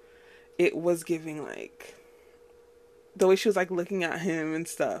across, it was giving like, the way she was like looking at him and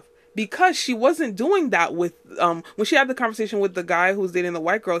stuff. Because she wasn't doing that with, when she had the conversation with the guy who was dating the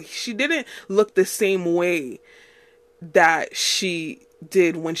white girl, she didn't look the same way that she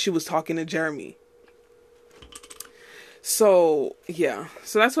did when she was talking to Jeremy. So, yeah.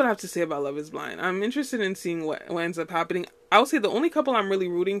 So that's what I have to say about Love Is Blind. I'm interested in seeing what ends up happening. I would say the only couple I'm really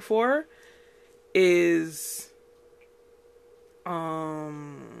rooting for is,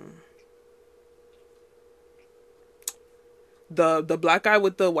 the black guy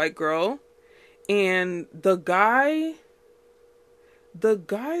with the white girl, and the guy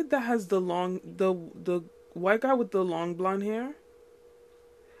that has the white guy with the long blonde hair.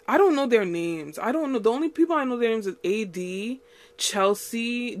 I don't know their names. I don't know. The only people I know their names is AD,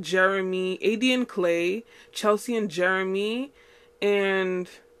 Chelsea, Jeremy, AD and Clay, Chelsea and Jeremy, and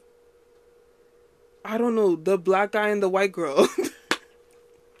I don't know, the black guy and the white girl.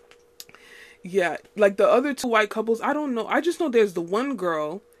 Yeah, like the other two white couples, I don't know. I just know there's the one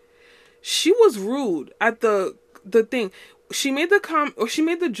girl. She was rude at the thing. She made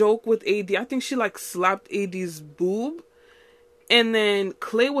the joke with AD. I think she like slapped AD's boob, And then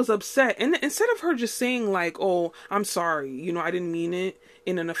Clay was upset. And instead of her just saying like, oh, I'm sorry, you know, I didn't mean it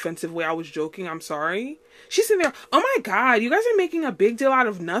in an offensive way, I was joking, I'm sorry. She's sitting there, oh my God, you guys are making a big deal out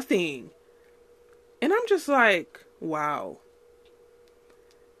of nothing. And I'm just like, wow.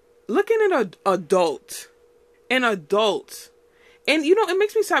 Looking at an adult. And, you know, it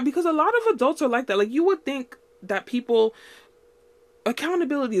makes me sad because a lot of adults are like that. Like, you would think that people,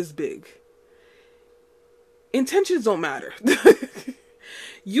 accountability is big. Intentions don't matter.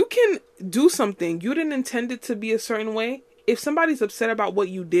 You can do something. You didn't intend it to be a certain way. If somebody's upset about what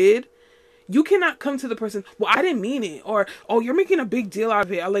you did, you cannot come to the person, well, I didn't mean it. Or, oh, you're making a big deal out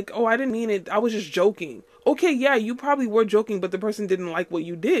of it. Like, oh, I didn't mean it. I was just joking. Okay, yeah, you probably were joking, but the person didn't like what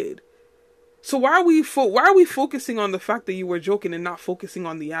you did. So why are we focusing on the fact that you were joking and not focusing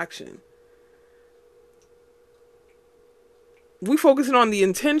on the action? We focusing on the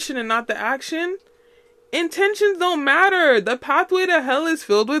intention and not the action? Intentions don't matter. The pathway to hell is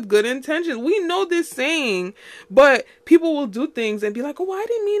filled with good intentions. We know this saying, but people will do things and be like, oh, I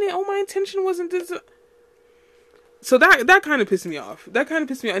didn't mean it. Oh, my intention wasn't this. So that kind of pissed me off.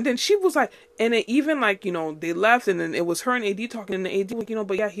 And then she was like, and it even like, you know, they left and then it was her and AD talking and the AD was like, you know,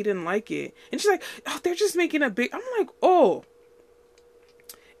 but yeah, he didn't like it. And she's like, oh, they're just making a big, I'm like, oh.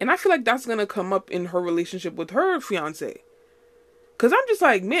 And I feel like that's going to come up in her relationship with her fiance. Because I'm just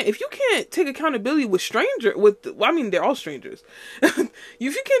like, man, if you can't take accountability with they're all strangers. If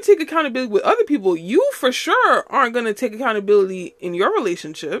you can't take accountability with other people, you for sure aren't going to take accountability in your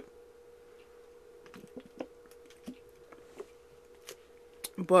relationship.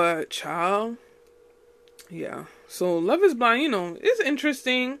 But, child, yeah. So, Love is Blind, you know, it's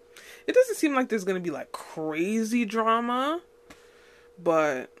interesting. It doesn't seem like there's going to be, like, crazy drama.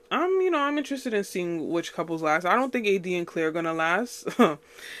 But, I'm interested in seeing which couples last. I don't think AD and Claire are going to last.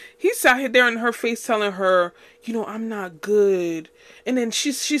 He sat there in her face telling her, you know, I'm not good. And then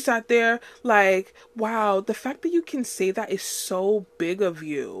she sat there like, wow, the fact that you can say that is so big of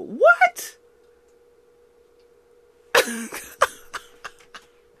you. What?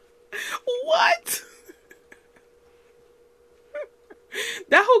 What?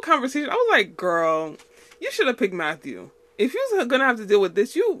 That whole conversation, I was like, girl, you should have picked Matthew. If you was gonna have to deal with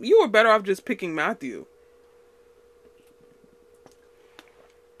this, you were better off just picking Matthew.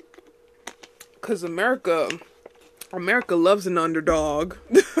 Cause America loves an underdog.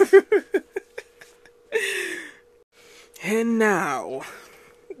 And now,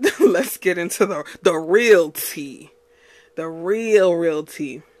 let's get into the real tea. The real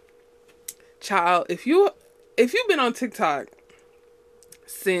tea. Child, if you've been on TikTok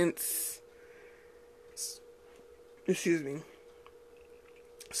since, excuse me.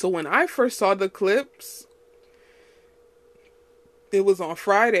 So when I first saw the clips, it was on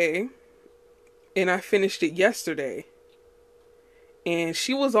Friday and I finished it yesterday. And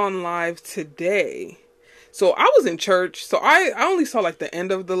she was on live today. So I was in church, so I only saw like the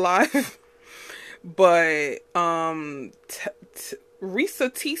end of the live. But Risa,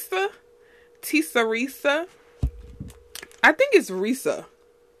 I think it's Risa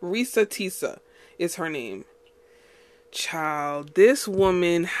Tisa is her name. Child, this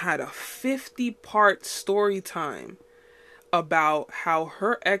woman had a 50-part story time about how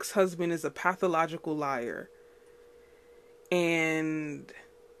her ex-husband is a pathological liar. And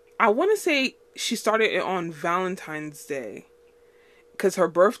I want to say she started it on Valentine's Day, because her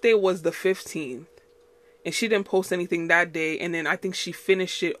birthday was the 15th. And she didn't post anything that day. And then I think she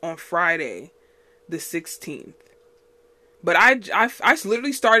finished it on Friday, the 16th. But I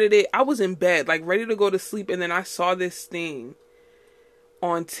literally started it. I was in bed, like ready to go to sleep. And then I saw this thing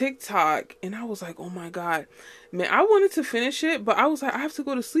on TikTok. And I was like, oh my God. Man, I wanted to finish it. But I was like, I have to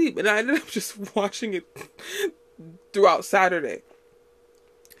go to sleep. And I ended up just watching it throughout Saturday.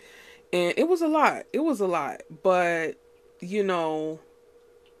 And it was a lot. But, you know,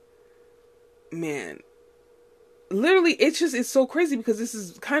 man, literally, it's so crazy because this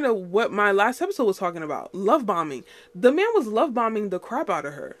is kind of what my last episode was talking about. Love bombing. The man was love bombing the crap out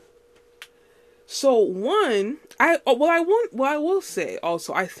of her. So I will say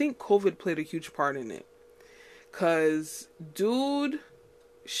also, I think COVID played a huge part in it. Cause dude,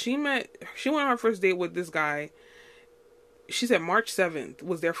 she went on her first date with this guy. She said March 7th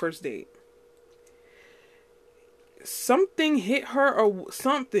was their first date. Something hit her or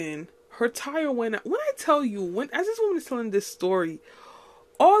something. Her tire went out. When I tell you, as this woman is telling this story,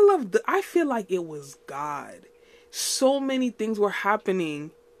 I feel like it was God. So many things were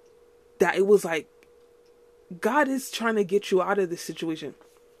happening that it was like, God is trying to get you out of this situation.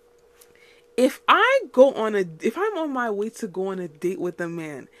 If I'm on my way to go on a date with a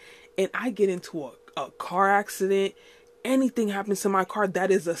man and I get into a car accident anything happens to my car,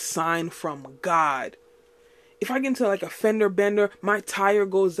 that is a sign from God. If I get into like a fender bender, my tire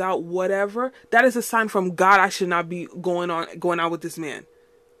goes out, whatever, that is a sign from God. I should not be going out with this man.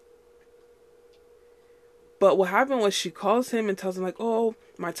 But what happened was she calls him and tells him like, oh,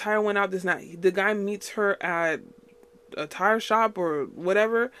 my tire went out this night. The guy meets her at a tire shop or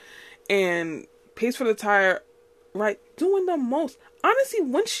whatever and pays for the tire, right? Doing the most. Honestly,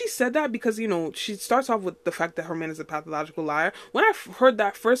 when she said that, because, you know, she starts off with the fact that her man is a pathological liar. When I heard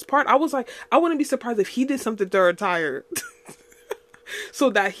that first part, I was like, I wouldn't be surprised if he did something to her tire. So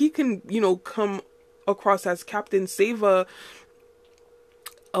that he can, you know, come across as Captain Save a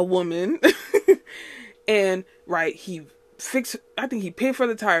woman. And, right, I think he paid for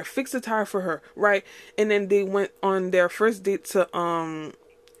the tire, fixed the tire for her, right? And then they went on their first date to,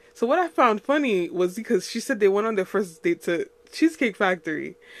 so what I found funny was because she said they went on their first date to Cheesecake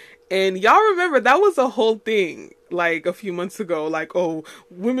Factory. And y'all remember that was a whole thing, like, a few months ago. Like, oh,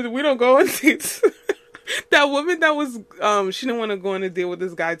 women, we don't go on dates. That woman that was, she didn't want to go on a date with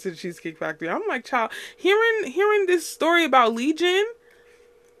this guy to the Cheesecake Factory. I'm like, child, hearing this story about Legion,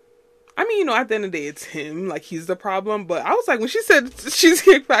 I mean, you know, at the end of the day, it's him. Like, he's the problem. But I was like, when she said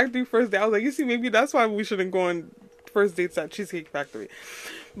Cheesecake Factory first day, I was like, you see, maybe that's why we shouldn't go on first dates at Cheesecake Factory.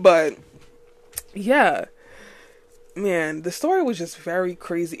 But, yeah. Man, the story was just very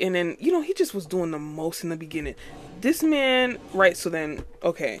crazy. And then, you know, he just was doing the most in the beginning. This man, right, so then,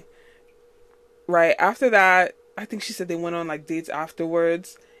 okay. Right, after that, I think she said they went on, like, dates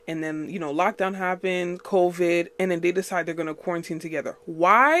afterwards. And then, you know, lockdown happened, COVID. And then they decide they're going to quarantine together.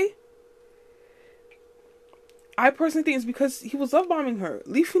 Why? I personally think it's because he was love bombing her.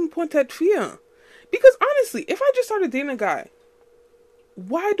 Leaving pointed fear. Because honestly, if I just started dating a guy,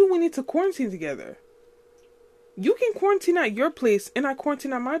 why do we need to quarantine together? You can quarantine at your place and I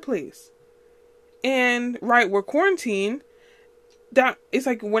quarantine at my place. And right, we're quarantined. That it's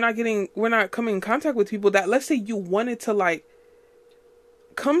like we're not coming in contact with people that, let's say you wanted to like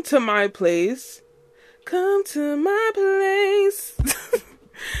come to my place,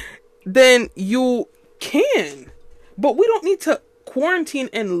 then you can. But we don't need to quarantine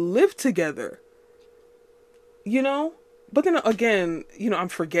and live together. You know? But then again, you know, I'm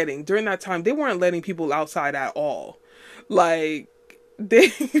forgetting. During that time, they weren't letting people outside at all. Like,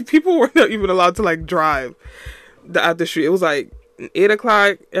 people weren't even allowed to, like, drive out the street. It was like 8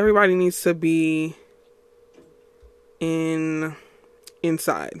 o'clock. Everybody needs to be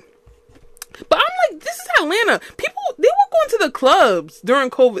inside. But I'm like, this is Atlanta. People, they were going to the clubs during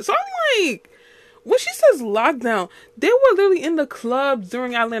COVID. So I'm like, when she says lockdown, they were literally in the clubs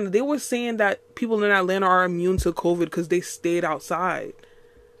during Atlanta. They were saying that people in Atlanta are immune to COVID because they stayed outside.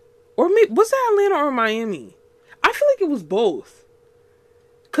 Or maybe, was that Atlanta or Miami? I feel like it was both.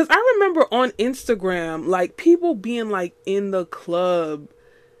 Because I remember on Instagram, like, people being, like, in the club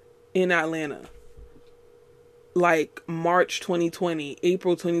in Atlanta. Like, March 2020,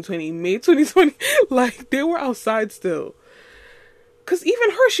 April 2020, May 2020. Like, they were outside still. Because even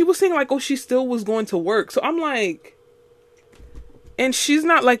her, she was saying, like, oh, she still was going to work. So I'm like... And she's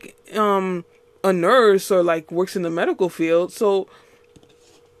not, like, a nurse or, like, works in the medical field. So...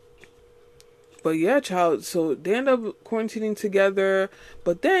 But yeah, child. So they end up quarantining together.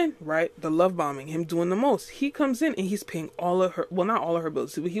 But then, right, the love bombing, him doing the most. He comes in and he's paying all of her... Well, not all of her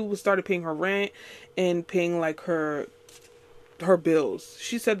bills. He started paying her rent and paying, like, her bills.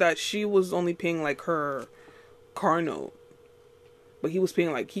 She said that she was only paying, like, her car note. But he was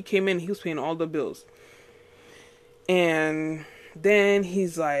paying, like, he came in, he was paying all the bills. And then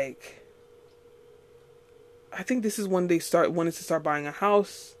he's like, I think this is when they wanted to start buying a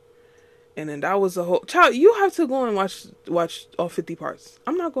house. And then that was a whole... Child, you have to go and watch all 50 parts.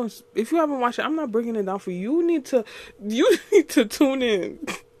 I'm not going... If you haven't watched it, I'm not breaking it down for you. You need to tune in.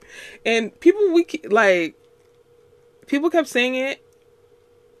 And people kept saying it.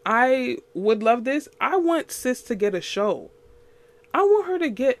 I would love this. I want sis to get a show. I want her to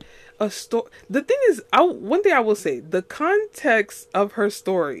get a story. The thing is, one thing I will say, the context of her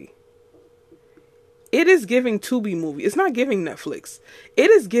story, it is giving Tubi movie. It's not giving Netflix. It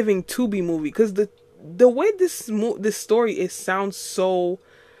is giving Tubi movie because the way this story is sounds so,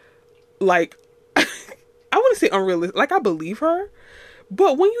 like, I wouldn't say unrealistic. Like, I believe her,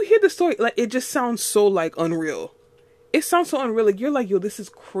 but when you hear the story, like, it just sounds so, like, unreal. It sounds so unreal. Like, you're like, yo, this is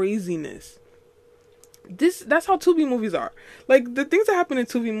craziness. That's how Tubi movies are. Like, the things that happen in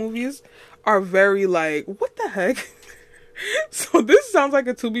Tubi movies are very, like, what the heck? So this sounds like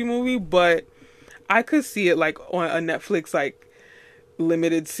a Tubi movie, but I could see it, like, on a Netflix, like,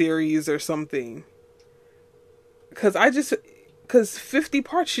 limited series or something. Because Because 50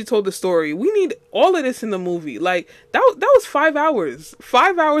 parts she told the story. We need all of this in the movie. Like, that was 5 hours.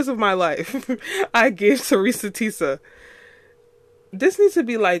 5 hours of my life I gave to Risa Tisa. This needs to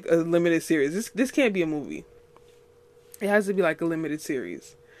be like a limited series. This can't be a movie. It has to be like a limited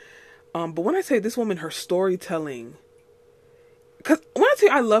series. But when I say this woman, her storytelling... Because when I say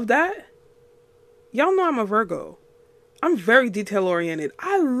I love that, y'all know I'm a Virgo. I'm very detail-oriented.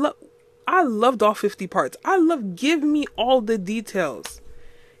 I loved all 50 parts. Give me all the details.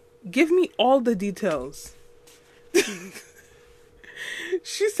 Give me all the details.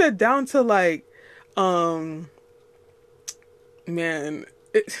 She said down to like,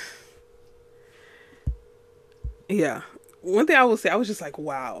 yeah. One thing I will say, I was just like,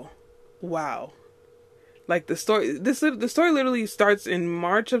 wow. Like the story literally starts in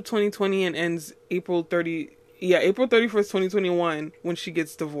March of 2020 and ends April 31st, 2021 when she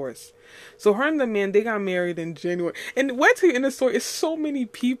gets divorced. So her and the man, they got married in January. And what I tell you in the story is so many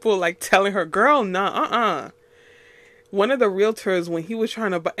people like telling her, girl, nah, One of the realtors, when he was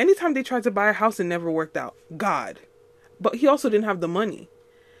trying to buy, anytime they tried to buy a house, it never worked out. God. But he also didn't have the money.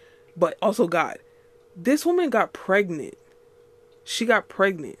 But also God. This woman got pregnant. She got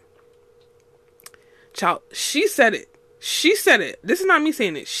pregnant. Child, she said it. This is not me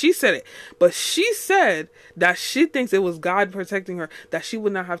saying it. She said it. But she said that she thinks it was God protecting her, that she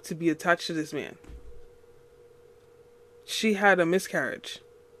would not have to be attached to this man. She had a miscarriage.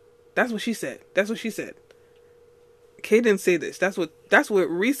 That's what she said. Kay didn't say this. That's what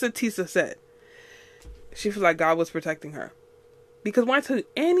Risa Tisa said. She feels like God was protecting her. Because when I tell you,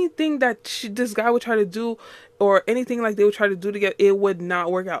 anything that this guy would try to do, or anything like they would try to do together, it would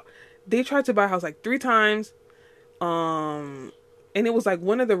not work out. They tried to buy a house like 3 times. And it was like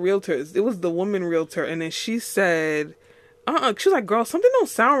one of the realtors. It was the woman realtor. And then she said, she was like, girl, something don't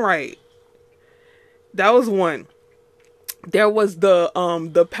sound right. That was one. There was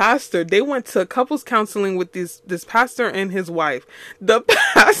the pastor. They went to couples counseling with this pastor and his wife. The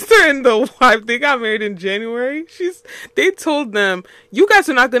pastor and the wife, they got married in January. They told them, you guys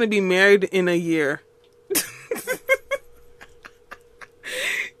are not going to be married in a year.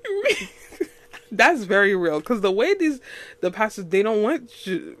 That's very real, because the way the pastors, they don't want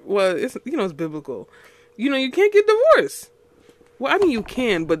you, well, it's, it's biblical. You can't get divorced. Well, I mean, you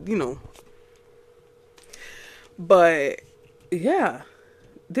can, but but yeah,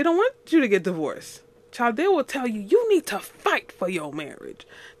 they don't want you to get divorced. Child, they will tell you need to fight for your marriage.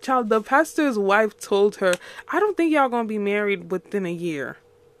 Child, the pastor's wife told her, I don't think y'all gonna be married within a year.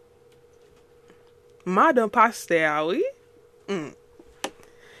 Madam Pastor,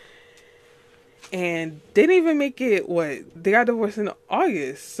 and they didn't even make it, they got divorced in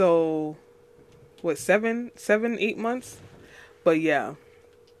August. So, 8 months? But yeah.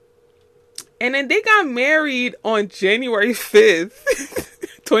 And then they got married on January 5th,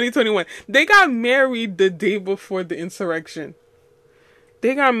 2021. They got married the day before the insurrection.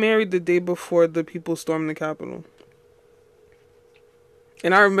 They got married the day before the people stormed the Capitol.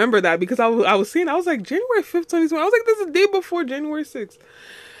 And I remember that because I was seeing, I was like, January 5th, 2021. I was like, this is the day before January 6th.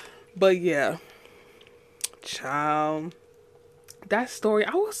 But yeah. Child. That story,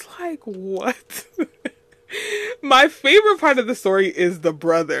 I was like, what? My favorite part of the story is the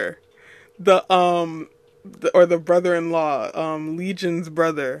brother. The brother-in-law, Legion's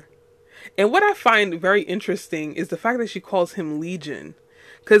brother. And what I find very interesting is the fact that she calls him Legion.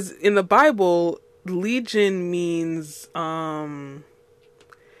 Because in the Bible, Legion means,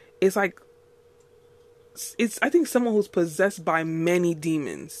 it's I think someone who's possessed by many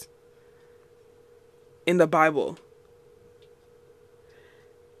demons. In the Bible.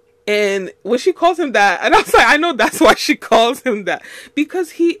 And when she calls him that, and I was like, I know that's why she calls him that.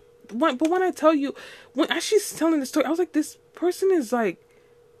 Because but when I tell you, as she's telling the story, I was like, this person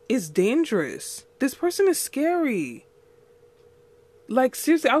is dangerous. This person is scary. Like,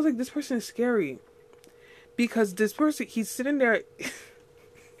 seriously, I was like, this person is scary. Because this person, he's sitting there,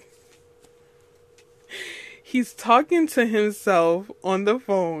 he's talking to himself on the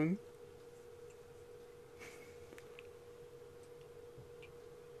phone.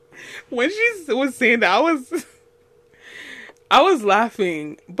 When she was saying that, I was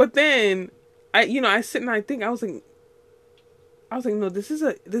laughing, but then I sit and I think I was like, no, this is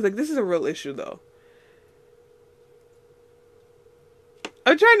a real issue though.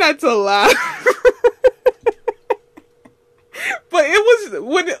 I'm trying not to laugh, but it was the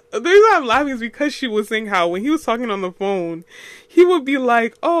reason I'm laughing is because she was saying how when he was talking on the phone, he would be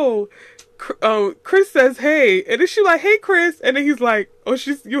like, oh. Chris says, hey, and then she's like, hey, Chris, and then he's like, oh,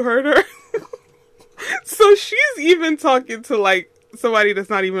 you heard her? So she's even talking to like somebody that's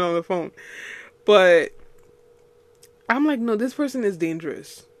not even on the phone. But I'm like, no, this person is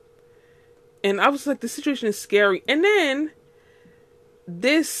dangerous. And I was like, the situation is scary. And then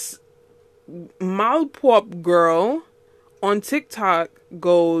this Malpop girl on TikTok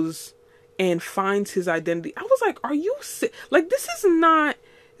goes and finds his identity. I was like, are you sick? Like, this is not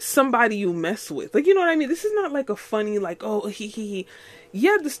somebody you mess with. Like, you know what I mean? This is not like a funny, like, oh, he.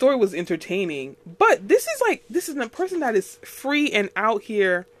 Yeah, the story was entertaining. But this is a person that is free and out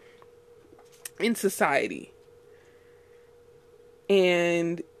here in society.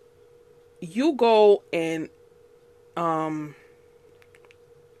 And you go and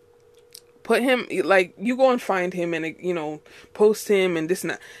put him, like, you go and find him and, you know, post him and this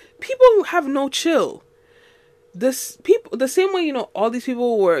and that. People have no chill. The same way, you know, all these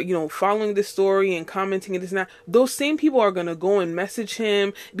people were, you know, following this story and commenting and this and that. Those same people are gonna go and message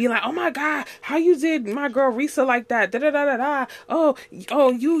him, be like, oh my God, how you did my girl Risa like that? Da da da da da. Oh,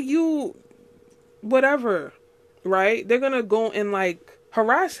 you, whatever, right? They're gonna go and like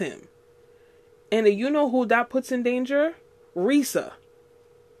harass him. And you know who that puts in danger? Risa.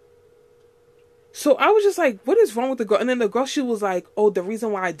 So I was just like, what is wrong with the girl? And then the girl, she was like, oh, the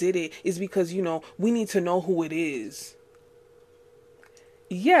reason why I did it is because, you know, we need to know who it is.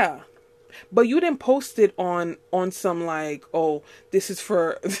 Yeah. But you didn't post it on some like, oh, this is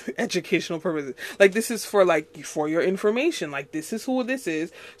for educational purposes. Like, this is for like, for your information. Like, this is who this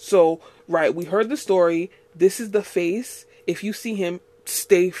is. So, right, we heard the story. This is the face. If you see him,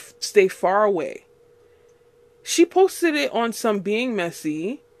 stay far away. She posted it on some being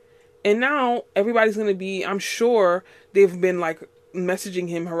messy. And now everybody's going to be, I'm sure they've been like messaging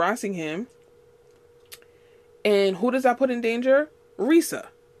him, harassing him. And who does that put in danger? Risa.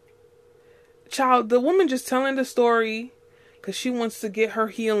 Child, the woman just telling the story because she wants to get her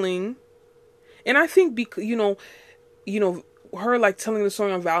healing. And I think, because, you know, her like telling the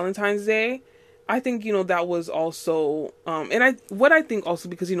story on Valentine's Day, I think, you know, that was also, and I think also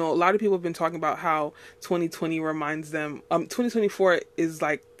because, you know, a lot of people have been talking about how 2020 reminds them, 2024 is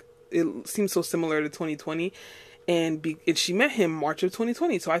like, it seems so similar to 2020, and she met him March of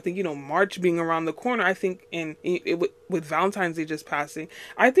 2020. So I think, you know, March being around the corner, I think, and with Valentine's Day just passing,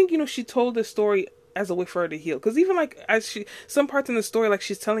 I think, you know, she told the story as a way for her to heal. Because even like some parts in the story, like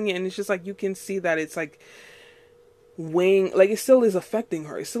she's telling it, and it's just like you can see that it's like weighing, like it still is affecting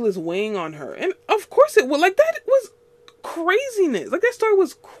her. It still is weighing on her, and of course it will. Like, that was craziness. Like, that story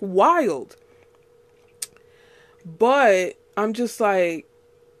was wild. But I'm just like,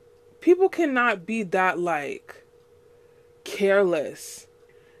 people cannot be that, like, careless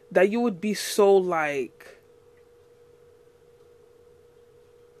that you would be so, like,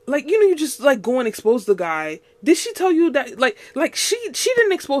 you know, you just, like, go and expose the guy. Did she tell you that, like, she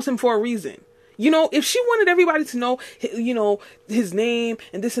didn't expose him for a reason. You know, if she wanted everybody to know, you know, his name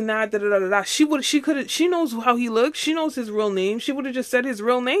and this and that, she knows how he looks. She knows his real name. She would have just said his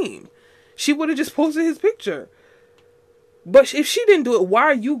real name. She would have just posted his picture. But if she didn't do it, why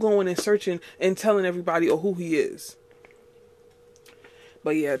are you going and searching and telling everybody who he is?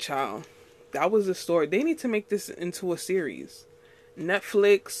 But yeah, child, that was the story. They need to make this into a series.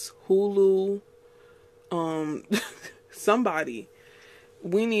 Netflix, Hulu, somebody.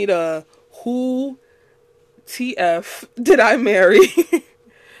 We need a Who TF Did I Marry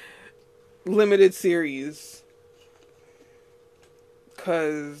limited series.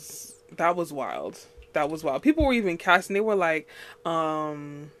 'Cause that was wild. That was wild. People were even casting. They were like,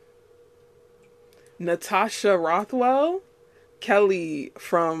 Natasha Rothwell, Kelly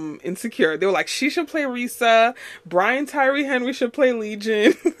from Insecure. They were like, she should play Risa. Brian Tyree Henry should play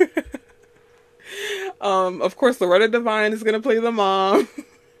Legion. Of course, Loretta Devine is gonna play the mom.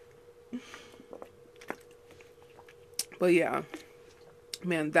 But yeah,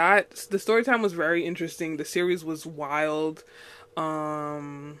 man, the story time was very interesting. The series was wild.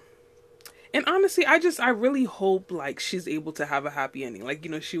 And honestly, I really hope, like, she's able to have a happy ending. Like,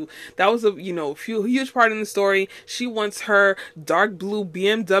 you know, that was a, you know, huge part in the story. She wants her dark blue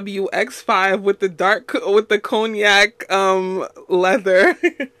BMW X5 with the cognac, leather.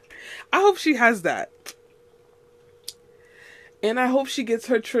 I hope she has that. And I hope she gets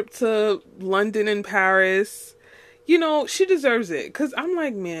her trip to London and Paris. You know, she deserves it. 'Cause I'm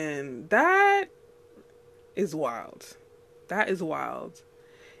like, man, that is wild. That is wild.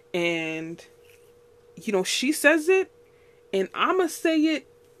 And, you know, she says it, and I'ma say it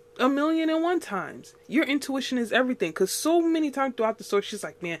 1,000,001 times. Your intuition is everything. 'Cause so many times throughout the story, she's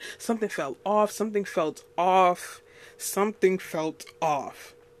like, man, something felt off. Something felt off. Something felt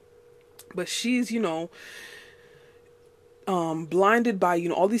off. But she's, you know, blinded by, you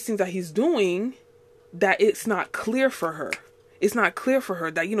know, all these things that he's doing, that it's not clear for her. it's not clear for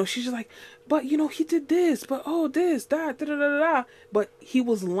her that, she's just like, but, he did this, but, oh, this, that, da, da, da, da. But he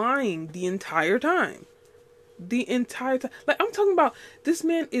was lying the entire time. The entire time. Like, I'm talking about, this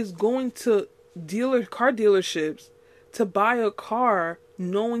man is going to car dealerships to buy a car,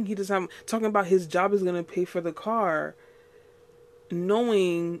 knowing he doesn't have, talking about his job is going to pay for the car,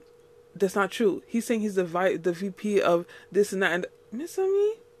 knowing that's not true. He's saying he's the VP of this and that, and Miss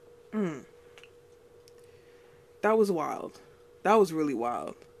Me? That was wild. That was really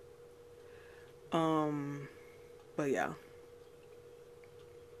wild. But yeah.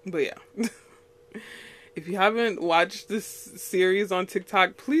 If you haven't watched this series on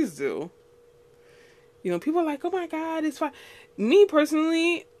TikTok, please do. People are like, oh my God, it's fine. Me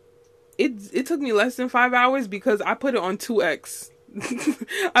personally, it took me less than 5 hours because I put it on 2x.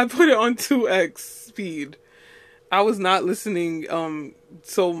 I put it on 2x speed. I was not listening. The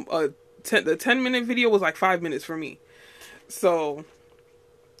 10-minute video was like 5 minutes for me. So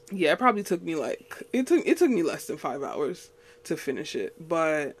yeah, it probably took me it took me less than 5 hours to finish it.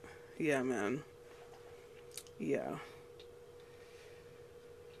 But yeah, man. Yeah.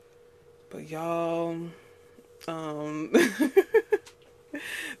 But y'all,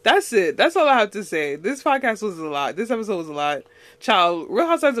 that's it. That's all I have to say. This podcast was a lot. This episode was a lot. Child, Real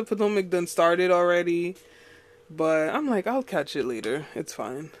Housewives of Potomac done started already. But I'm like, I'll catch it later. It's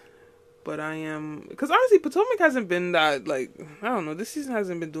fine. But because honestly, Potomac hasn't been that, I don't know, this season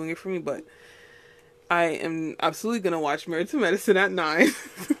hasn't been doing it for me, but I am absolutely going to watch Married to Medicine at 9.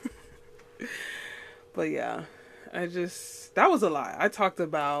 But yeah, that was a lot. I talked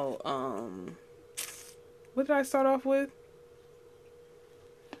about, what did I start off with?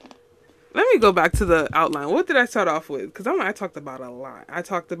 Let me go back to the outline. What did I start off with? Because I talked about a lot. I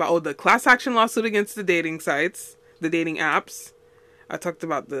talked about, the class action lawsuit against the dating sites, the dating apps. I talked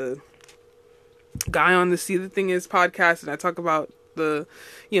about the guy on the See the Thing Is podcast, and I talk about the,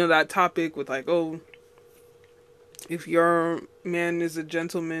 that topic with if your man is a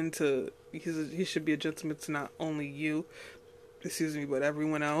gentleman he should be a gentleman to not only you, but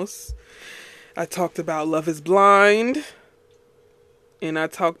everyone else. I talked about Love is Blind. And I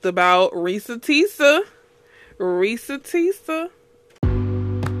talked about Reesa Teesa.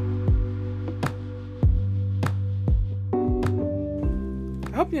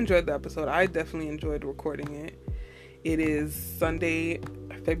 I hope you enjoyed the episode. I definitely enjoyed recording it. It is Sunday,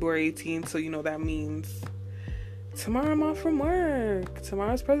 February 18th, so that means tomorrow I'm off from work.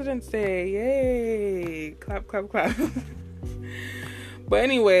 Tomorrow's President's Day. Yay! Clap, clap, clap. But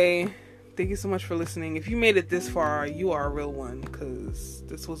anyway, thank you so much for listening. If you made it this far, you are a real one, because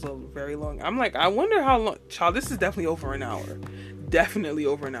this was a very long... I wonder how long... Child, this is definitely over an hour. Definitely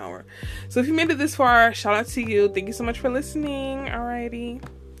over an hour. So if you made it this far, shout out to you. Thank you so much for listening. Alrighty.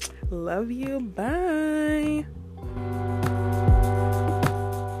 Love you. Bye.